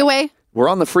on the freeway? We're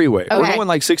on the freeway. Okay. We're going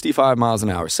like 65 miles an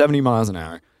hour, 70 miles an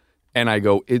hour. And I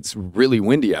go, it's really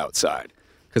windy outside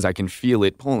because I can feel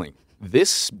it pulling.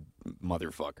 This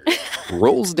motherfucker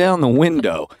rolls down the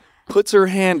window, puts her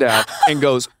hand out, and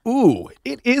goes, ooh,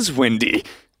 it is windy.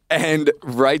 And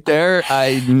right there,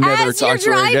 I never talked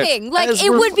to her again. As you're driving, like, it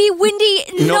would be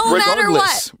windy no matter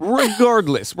what.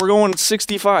 Regardless. We're going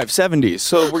 65, 70.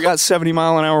 So we got 70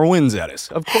 mile an hour winds at us.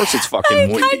 Of course it's fucking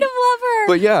windy. I kind of love her.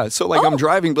 But yeah, so like I'm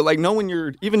driving, but like no, when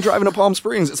you're even driving to Palm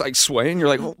Springs, it's like swaying. You're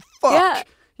like, oh, fuck.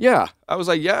 Yeah. I was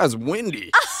like, yeah, it's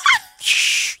windy.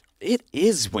 Shh, it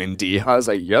is windy. I was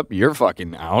like, yep, you're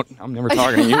fucking out. I'm never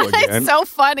talking to you again. It's so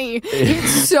funny.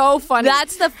 It's so funny.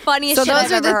 That's the funniest so shit those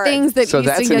I've are ever the heard. things that So Easton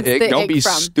that's gets an ick. the Don't ick be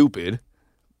from. stupid.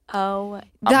 Oh.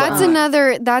 That's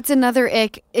another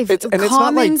ick. If It's not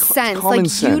common like sense, common like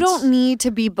sense. you don't need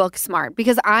to be book smart,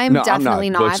 because I'm No, I'm definitely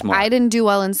not book not. smart. I didn't do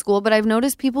well in school, but I've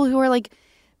noticed people who are like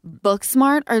book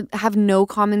smart or have no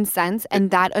common sense, and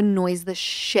that annoys the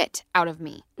shit out of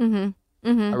me.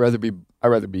 I'd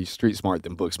rather be street smart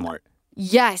than book smart.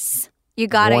 Yes. You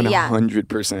got it, yeah.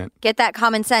 100%. Get that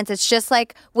common sense. It's just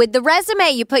like with the resume,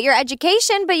 you put your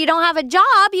education, but you don't have a job.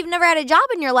 You've never had a job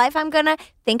in your life. I'm going to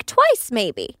think twice,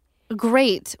 maybe.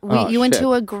 Great. Oh, you went shit.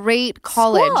 to a great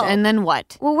college, School. and then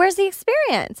what? Well, where's the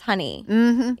experience, honey?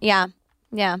 Mm-hmm. Yeah.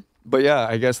 Yeah. But yeah,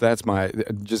 I guess that's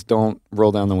just don't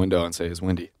roll down the window and say it's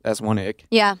windy. That's one ick.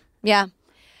 Yeah. Yeah.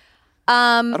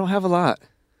 I don't have a lot.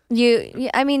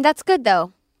 I mean, that's good,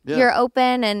 though. Yeah. You're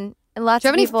open and lots Do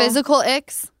you of have people. any physical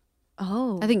icks?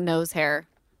 Oh. I think nose hair.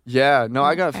 Yeah, no,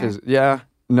 I got Okay. yeah,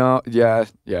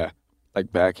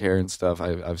 like back hair and stuff.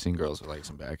 I've seen girls with like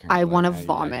some back hair. I Like, wanna ay,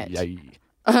 vomit. ay,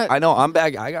 ay. I know.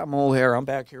 I got mole hair. I'm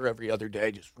back here every other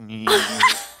day. Just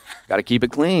got to keep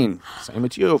it clean. Same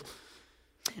with you.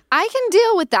 I can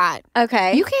deal with that.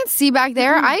 Okay. You can't see back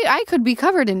there. I could be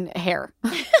covered in hair.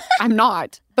 I'm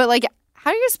not. But like,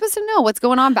 how are you supposed to know what's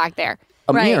going on back there?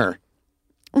 A Right. mirror.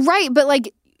 Right, but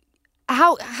like,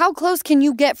 how close can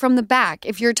you get from the back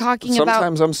if you're talking about?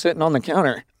 Sometimes I'm sitting on the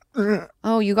counter.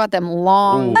 Oh, you got them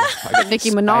long Ooh, I got Nicki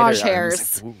spider Minaj eyes.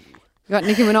 hairs. Ooh. You got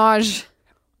Nicki Minaj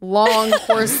long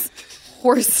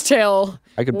horsetail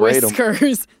I could braid 'em.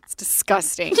 whiskers. It's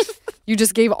disgusting. You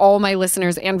just gave all my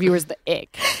listeners and viewers the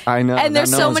ick. I know. and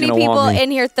there's now so no one's many gonna people want me.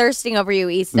 in here thirsting over you,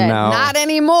 Easton. No. Not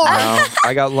anymore. No,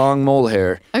 I got long mole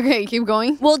hair. Okay, keep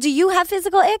going. Well, do you have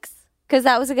physical icks? Because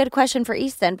that was a good question for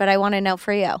Easton, but I want to know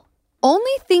for you.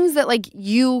 Only things that like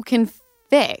you can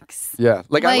fix. Yeah, I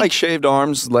Like, like shaved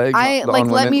arms, legs. I on like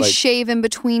let women, me like, shave in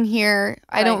between here.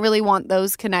 I don't Right. really want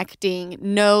those connecting.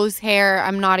 Nose hair,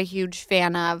 I'm not a huge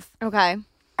fan of. Okay.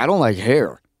 I don't like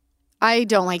hair. I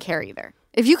don't like hair either.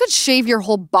 If you could shave your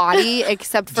whole body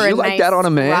except for Do you a like nice that on a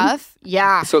man? ruff,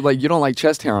 yeah. So you don't like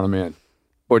chest hair on a man,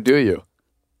 or do you?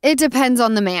 It depends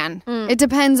on the man. It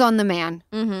depends on the man.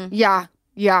 Mm-hmm.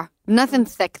 Yeah. Nothing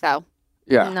thick though.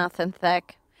 Yeah. Nothing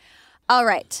thick. All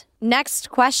right. Next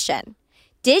question.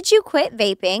 Did you quit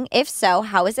vaping? If so,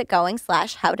 how is it going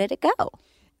 / how did it go?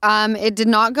 It did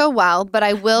not go well, but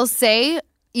I will say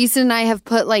Easton and I have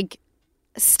put like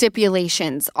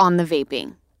stipulations on the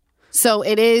vaping. So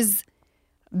it is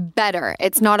better.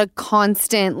 It's not a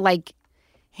constant like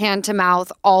hand to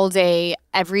mouth all day,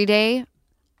 every day.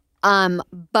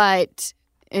 But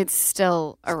it's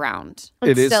still around.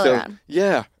 It is still still around.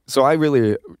 Yeah. So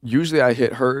usually I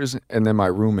hit hers and then my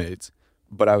roommates,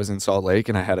 but I was in Salt Lake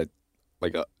and I had a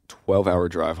 12-hour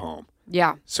drive home.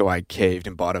 Yeah. So I caved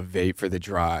and bought a vape for the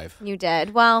drive. You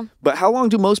did. Well, But how long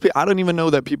do most people, I don't even know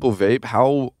that people vape.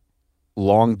 How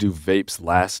long do vapes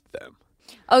last them?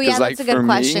 oh yeah, 'Cause, that's a for good me-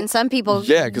 question. Some people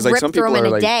Yeah, because rip some through people them are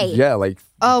in a like, day. yeah,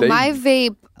 Oh, they- my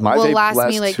vape my will vape last me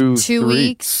lasts like 2 2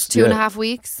 weeks, 2.5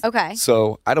 weeks. Okay.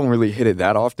 So I don't really hit it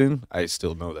that often. I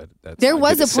still know that. That's There not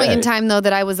was good a to point in say. time though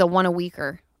that I was a 1 a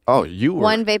weeker. Oh, you were.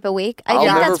 One vape a week. I I'll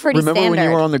think never- that's pretty remember standard. when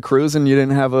you were on the cruise and you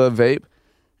didn't have a vape?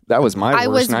 That was my I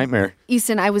worst was- nightmare.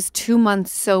 Easton, I was 2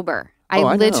 months sober. Oh,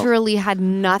 I know. literally had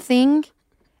nothing,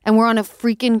 and we're on a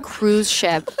freaking cruise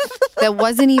ship that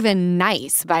wasn't even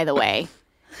nice, by the way.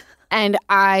 And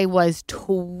I was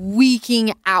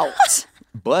tweaking out.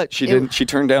 But she didn't. She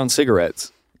turned down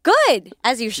cigarettes. Good,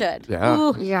 as you should. Yeah.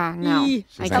 Ooh, Yeah, no, I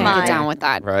Come can't on. get down with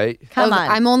that. Right. come on.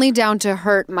 I'm only down to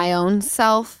hurt my own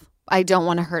self. I don't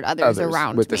want to hurt others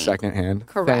around with me. the second hand.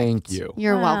 Correct. Thank you.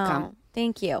 You're Wow. welcome.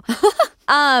 Thank you.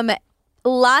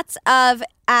 Lots of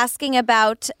asking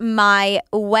about my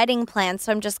wedding plans,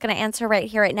 so I'm just going to answer right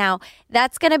here, right now.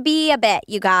 That's going to be a bit,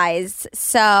 you guys.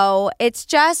 So it's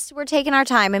just, we're taking our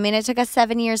time. I mean, it took us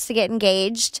 7 years to get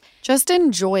engaged. Just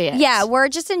enjoy it. Yeah, we're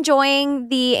just enjoying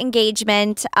the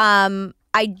engagement.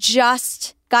 I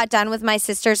just got done with my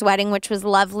sister's wedding, which was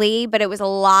lovely, but it was a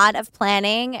lot of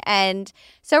planning. And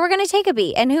so we're going to take a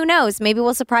beat. And who knows, maybe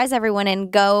we'll surprise everyone and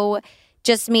go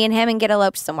just me and him and get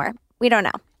eloped somewhere. We don't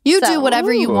know. You So- do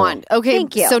whatever you Ooh. want. Okay,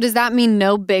 Thank you. so does that mean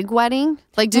no big wedding?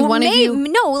 Like, did Well, one of you...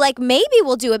 No, like maybe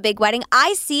we'll do a big wedding.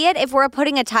 I see it, if we're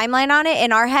putting a timeline on it,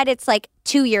 in our head, it's like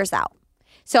 2 years out.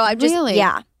 So I'm just, Really?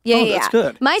 yeah. Oh, that's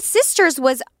good. My sister's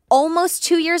was almost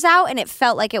 2 years out, and it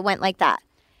felt like it went like that.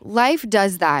 Life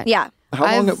does that. Yeah.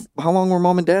 How long were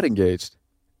mom and dad engaged?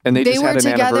 And they just were had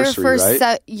an together anniversary, for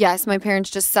right? yes, my parents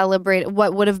just celebrated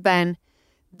what would have been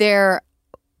their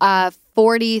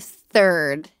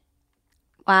 43rd.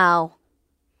 Wow.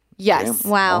 Yes.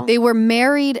 Damn. Wow. They were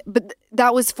married, but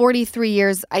that was 43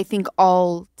 years, I think,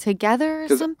 all together or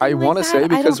Because something I want to say,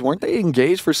 because weren't they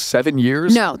engaged for 7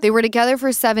 years? No, they were together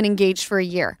for 7, engaged for a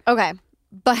year. Okay.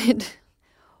 But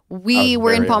we I was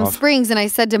were in very Palm off. Springs, and I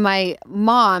said to my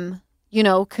mom,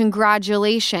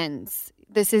 congratulations.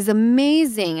 This is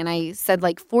amazing. And I said,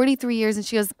 43 years. And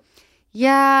she goes,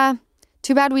 yeah,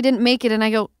 too bad we didn't make it. And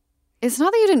I go, it's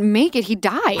not that you didn't make it. He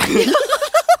died.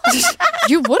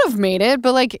 You would have made it,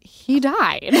 but like he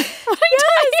died. Yes, oh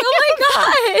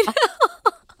my God.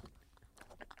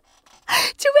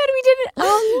 Too bad we did it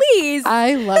on Lee's.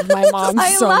 I love my mom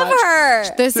I so love much.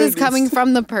 her. This is coming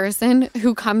from the person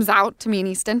who comes out to me and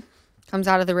Easton, comes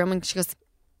out of the room and she goes,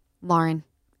 Lauren,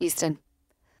 Easton,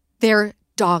 their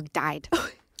dog died.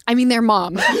 I mean, their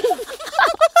mom.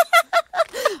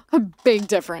 A big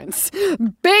difference.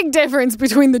 Big difference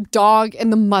between the dog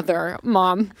and the mother,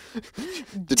 mom.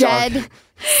 The Dead. dog.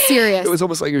 Serious. It was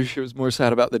almost like she was more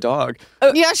sad about the dog.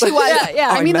 Yeah, she was. Yeah.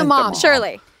 I mean, the meant the mom. mom.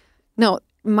 Surely. No,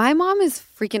 my mom is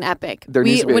freaking epic. There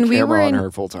needs to be a when we camera were on in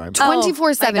her full time.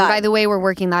 24/7. God. By the way, we're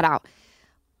working that out.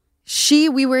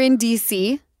 We were in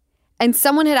DC, and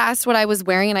someone had asked what I was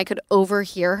wearing, and I could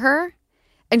overhear her.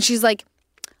 And she's like,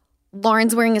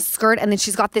 Lauren's wearing a skirt, and then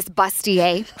she's got this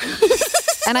bustier.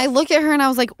 And I look at her, and I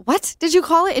was like, what did you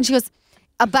call it? And she goes,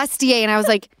 a bustier. And I was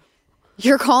like,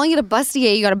 you're calling it a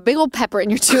bustier? You got a big old pepper in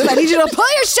your tooth. I need you to pull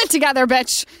your shit together,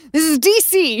 bitch. This is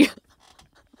DC.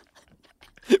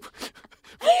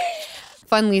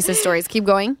 Fun Lisa stories. Keep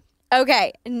going.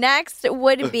 Okay, next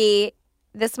would be,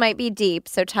 this might be deep,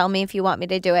 so tell me if you want me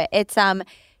to do it. It's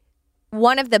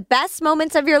one of the best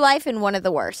moments of your life and one of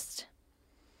the worst.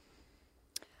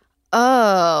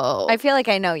 Oh. I feel like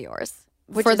I know yours.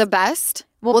 For the best?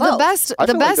 Well, the both. best I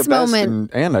the feel like best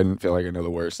moment. and I didn't feel like I know the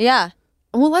worst. Yeah.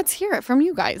 Well, let's hear it from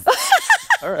you guys.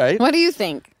 All right. What do you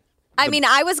think? I mean,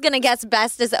 I was going to guess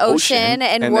best is ocean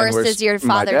and then worst is your my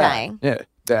father dad. dying. Yeah,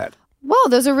 dad. Well,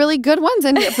 those are really good ones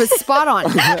and spot on.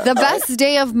 The best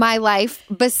day of my life,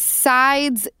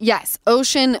 besides, yes,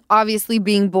 Ocean obviously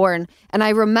being born. And I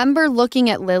remember looking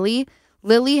at Lily.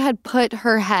 Lily had put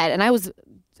her head, and I was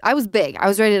big. I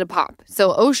was ready to pop.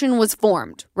 So Ocean was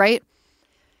formed, right?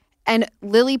 And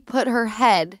Lily put her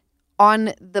head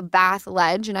on the bath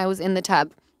ledge, and I was in the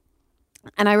tub.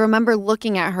 And I remember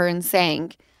looking at her and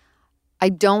saying, I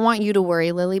don't want you to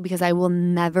worry, Lily, because I will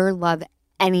never love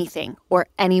anything or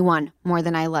anyone more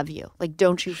than I love you. Like,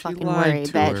 don't you fucking worry,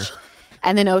 to bitch. her.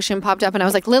 And then Ocean popped up and I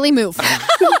was like, Lily, move.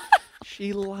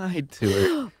 She lied to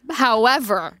her.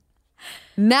 However,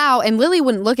 now, and Lily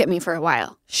wouldn't look at me for a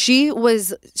while. She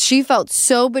felt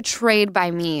so betrayed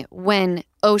by me when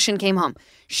Ocean came home.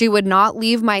 She would not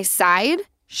leave my side.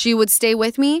 She would stay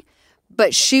with me,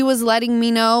 but she was letting me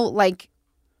know, like,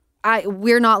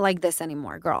 we're not like this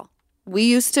anymore, girl. We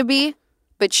used to be,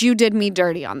 but you did me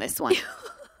dirty on this one.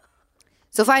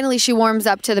 So finally she warms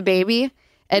up to the baby,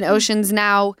 and Ocean's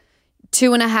now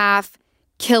 2.5,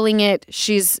 killing it.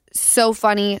 She's so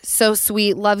funny, so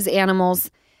sweet, loves animals.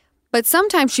 But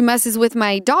sometimes she messes with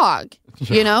my dog.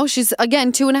 You know, she's,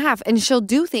 again, 2.5, and she'll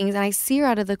do things, and I see her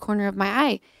out of the corner of my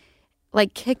eye,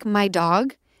 like kick my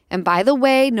dog. And by the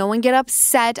way, no one get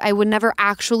upset. I would never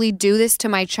actually do this to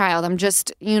my child. I'm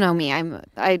just, you know me,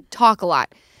 I talk a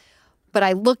lot. But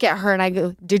I look at her and I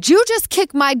go, did you just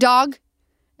kick my dog?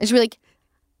 And she'll be like,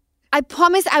 I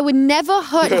promise I would never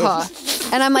hurt her.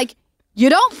 And I'm like, you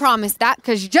don't promise that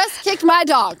because you just kicked my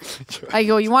dog. I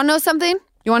go, you want to know something?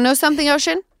 You want to know something,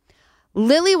 Ocean?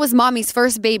 Lily was mommy's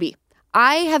first baby.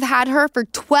 I have had her for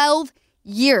 12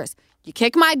 years. You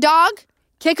kick my dog,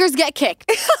 kickers get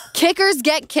kicked. Kickers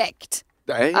get kicked.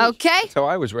 Hey, Okay? That's how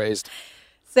I was raised.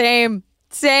 Same.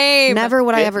 Never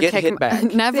would I ever Get kick. hit back.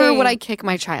 Never would I kick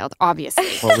my child. Obviously,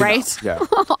 Well, we right? know.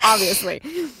 Yeah. Obviously,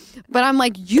 but I'm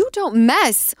like, you don't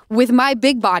mess with my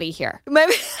big body here.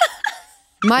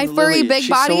 My furry Lily, big she's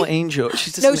body. so angel.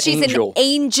 She's just No, an she's angel. an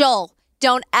angel.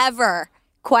 Don't ever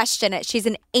question it. She's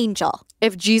an angel.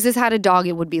 If Jesus had a dog,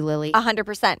 it would be Lily.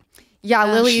 100%. Yeah,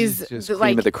 Lily's She's just like.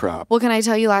 cream of the crop. Well, can I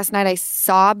tell you? Last night I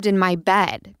sobbed in my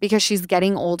bed because she's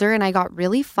getting older, and I got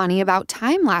really funny about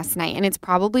time last night, and it's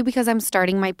probably because I'm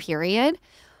starting my period.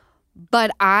 But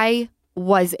I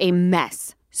was a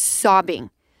mess,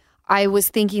 sobbing. I was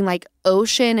thinking like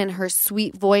Ocean and her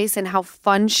sweet voice and how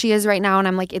fun she is right now. And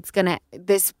I'm like,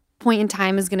 this point in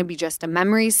time is going to be just a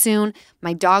memory soon.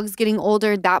 My dog's getting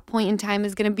older. That point in time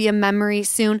is going to be a memory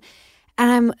soon.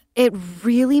 And it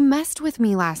really messed with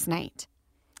me last night.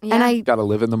 Yeah. And I Gotta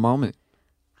live in the moment.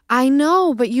 I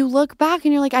know, but you look back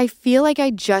and you're like, I feel like I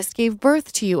just gave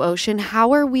birth to you, Ocean.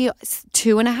 How are we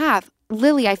 2.5?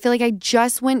 Lily, I feel like I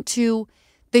just went to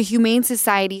the Humane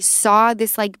Society, saw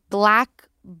this like black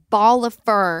ball of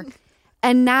fur,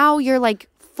 and now you're like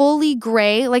fully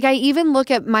gray. Like I even look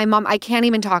at my mom, I can't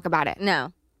even talk about it.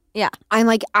 No. Yeah. I'm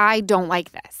like, I don't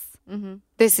like this. Mm-hmm.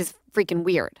 This is freaking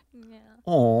weird.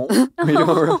 Oh,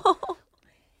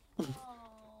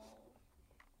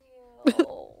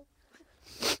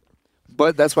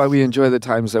 But that's why we enjoy the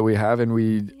times that we have,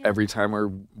 and every time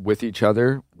we're with each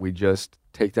other, we just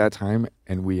take that time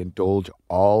and we indulge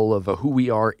all of who we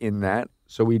are in that.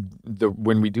 So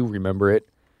when we do remember it,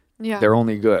 they're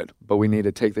only good. But we need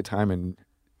to take the time and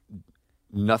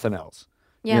nothing else.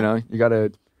 Yeah. You know,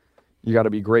 you got to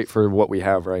be great for what we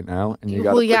have right now, and you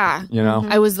got. Well, yeah. You know,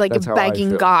 I was like That's how I begging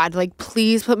feel. God, like,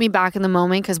 please put me back in the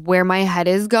moment because where my head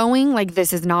is going, like,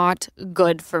 this is not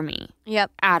good for me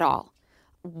Yep. at all.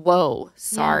 Whoa,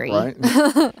 sorry. right?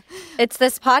 It's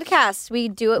this podcast. We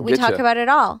do it. We Getcha. talk about it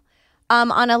all.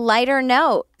 On a lighter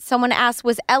note, someone asked,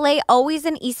 was LA always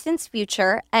in Easton's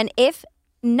future? And if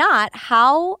not,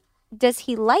 how does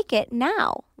he like it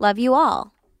now? Love you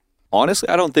all. Honestly,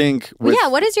 I don't think. Well, yeah,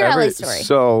 what is your LA story?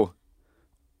 So,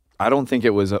 I don't think it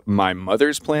was my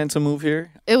mother's plan to move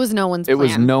here. It was no one's It plan.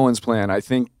 was no one's plan. I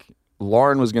think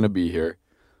Lauren was going to be here.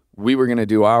 We were going to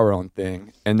do our own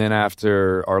thing. And then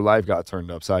after our life got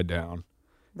turned upside down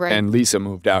Right. and Lisa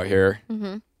moved out here,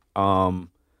 Mm-hmm.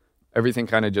 everything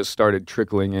kind of just started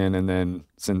trickling in. And then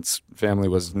since family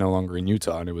was no longer in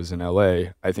Utah and it was in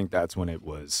LA, I think that's when it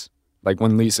was. Like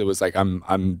when Lisa was like, I'm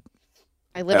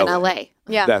I live in LA. LA.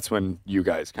 Yeah. That's when you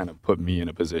guys kind of put me in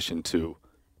a position to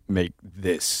make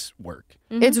this work.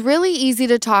 It's really easy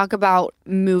to talk about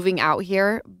moving out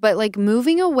here, but like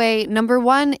moving away, number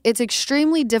one, it's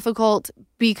extremely difficult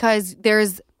because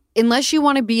unless you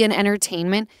want to be in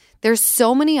entertainment, there's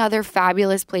so many other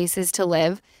fabulous places to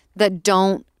live that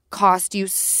don't cost you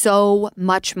so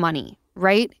much money,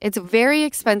 right? It's very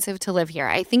expensive to live here.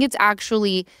 I think it's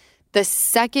actually the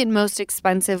second most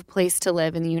expensive place to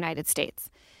live in the United States.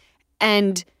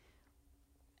 And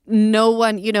no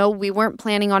one, we weren't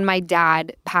planning on my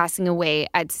dad passing away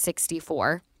at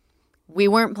 64. We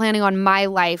weren't planning on my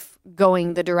life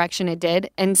going the direction it did.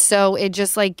 And so it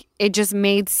just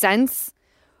made sense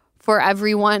for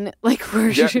everyone. Like we're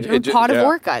a pot of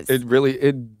orcas.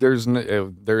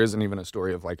 There isn't even a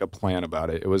story of like a plan about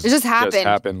it. It just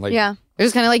happened. Like, Yeah. It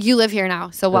was kind of like, you live here now,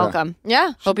 so welcome.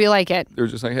 Yeah. Hope you like it. They were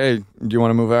just like, hey, do you want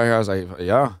to move out here? I was like,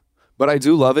 yeah. But I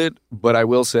do love it. But I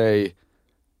will say,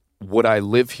 would I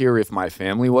live here if my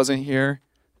family wasn't here?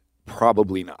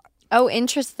 Probably not. Oh,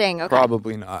 interesting. Okay.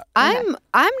 Probably not. I'm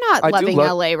not I do loving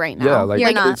love- LA right now. Yeah, like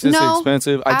You're not. it's just No,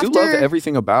 expensive. I do love after-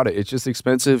 everything about it. It's just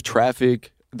expensive,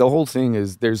 traffic. The whole thing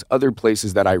is there's other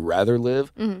places that I rather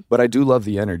live, but I do love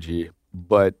the energy.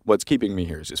 But what's keeping me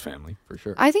here is just family, for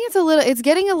sure. I think it's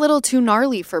getting a little too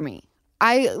gnarly for me.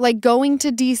 I like going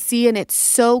to DC and it's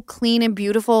so clean and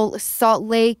beautiful. Salt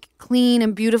Lake, clean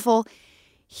and beautiful.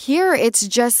 Here, it's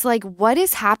just like, what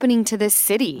is happening to this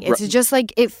city? It's just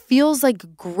like, it feels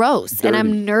like gross. Dirty. And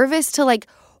I'm nervous to like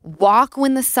walk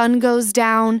when the sun goes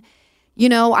down.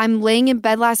 I'm laying in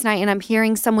bed last night and I'm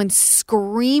hearing someone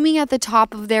screaming at the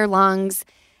top of their lungs.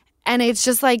 And it's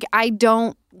just like, I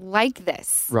don't like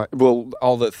this. Right. Well,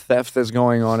 all the theft that's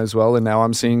going on as well. And now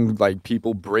I'm seeing like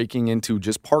people breaking into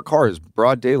just parked cars,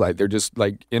 broad daylight. They're just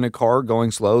like in a car going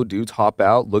slow. Dudes hop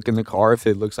out, look in the car. If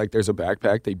it looks like there's a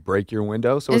backpack, they break your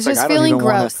window. So It's it's, just like, I don't feeling even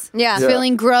gross. Yeah. It's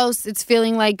feeling gross. It's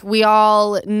feeling like we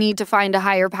all need to find a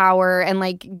higher power and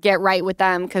like get right with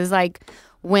them. Because like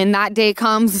when that day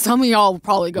comes, some of y'all will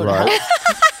probably go to hell.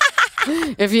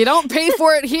 If you don't pay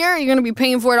for it here, you're going to be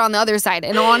paying for it on the other side.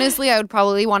 And honestly, I would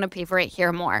probably want to pay for it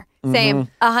here more. Same,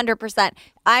 100%.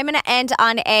 I'm going to end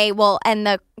end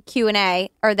the Q&A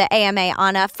or the AMA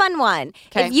on a fun one.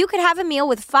 'Kay. If you could have a meal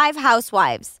with 5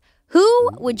 housewives, who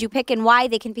would you pick and why?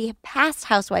 They can be past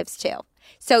housewives too.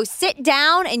 So sit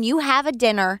down and you have a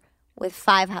dinner with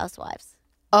 5 housewives.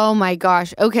 Oh my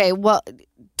gosh. Okay, well,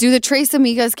 do the Tres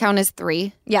Amigas count as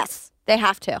 3? Yes, they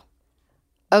have to.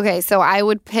 Okay, so I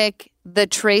would pick the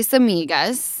Tres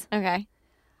Amigas. Okay.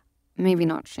 Maybe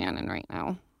not Shannon right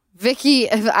now. Vicky,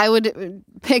 I would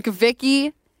pick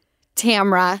Vicky,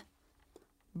 Tamra,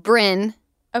 Bryn.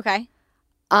 Okay.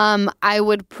 I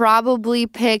would probably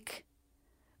pick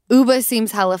Uba.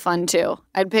 Seems hella fun too.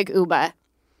 I'd pick Uba.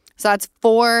 So that's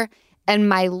 4. And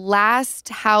my last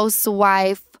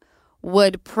housewife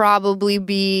would probably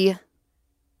be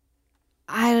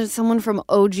someone from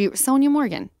OG, Sonia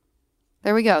Morgan.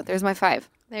 There we go. There's my 5.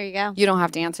 There you go. You don't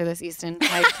have to answer this, Easton.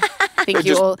 I think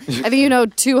I think you know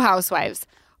 2 housewives.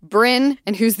 Bryn,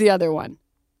 and who's the other one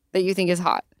that you think is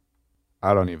hot?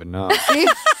 I don't even know. See?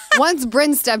 Once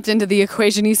Bryn stepped into the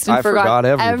equation, Easton I forgot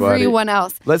everybody. everyone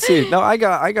else. Let's see. No, I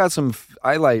got some.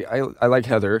 I like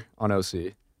Heather on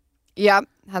OC. Yep,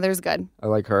 Heather's good. I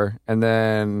like her. And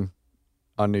then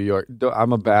on New York,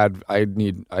 I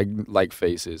like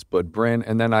faces, but Bryn,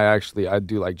 and then I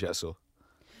do like Jessel.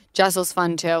 Jessel's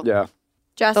fun too. Yeah.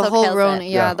 Jessel The whole kills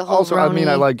Roni, it. the whole Also, I mean,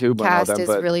 I like Cuba and all cast them, is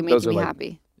but really those making are me like-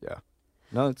 happy. Yeah.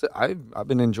 No, I've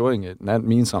been enjoying it, and that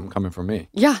means something coming from me.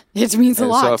 Yeah, it means a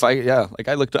lot. So if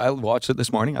I watched it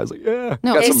this morning. I was like, yeah.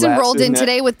 No, got some Jason laughs rolled in there.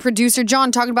 today with producer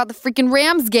John talking about the freaking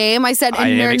Rams game. I said,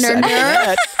 Read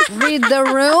the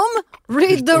room.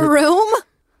 Read the room.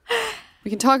 We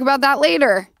can talk about that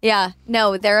later. Yeah,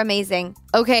 no, they're amazing.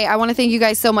 Okay, I want to thank you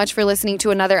guys so much for listening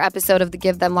to another episode of the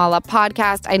Give Them Lala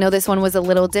podcast. I know this one was a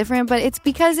little different, but it's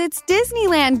because it's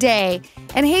Disneyland Day.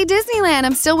 And hey, Disneyland,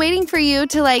 I'm still waiting for you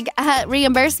to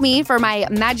reimburse me for my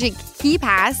Magic Key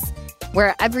Pass,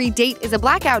 where every date is a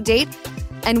blackout date.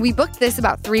 And we booked this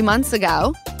about 3 months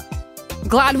ago.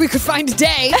 Glad we could find a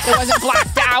day that wasn't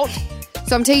blacked out.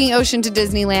 So I'm taking Ocean to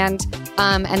Disneyland,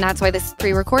 and that's why this is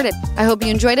pre-recorded. I hope you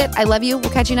enjoyed it. I love you. We'll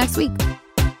catch you next week.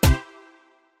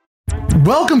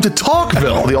 Welcome to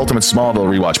Talkville. The Ultimate Smallville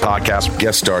Rewatch Podcast.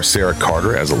 Guest star Sarah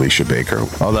Carter as Alicia Baker.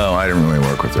 Although I didn't really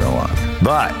work with her a lot.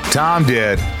 But Tom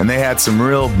did, and they had some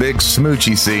real big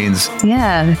smoochy scenes.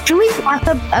 Yeah. Can we talk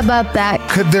about that?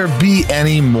 Could there be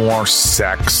any more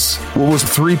sex? What was a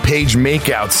 3-page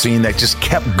makeout scene that just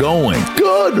kept going?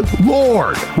 Good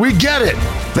Lord. We get it.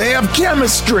 They have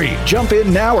chemistry. Jump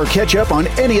in now or catch up on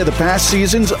any of the past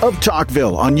seasons of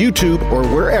Talkville on YouTube or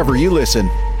wherever you listen.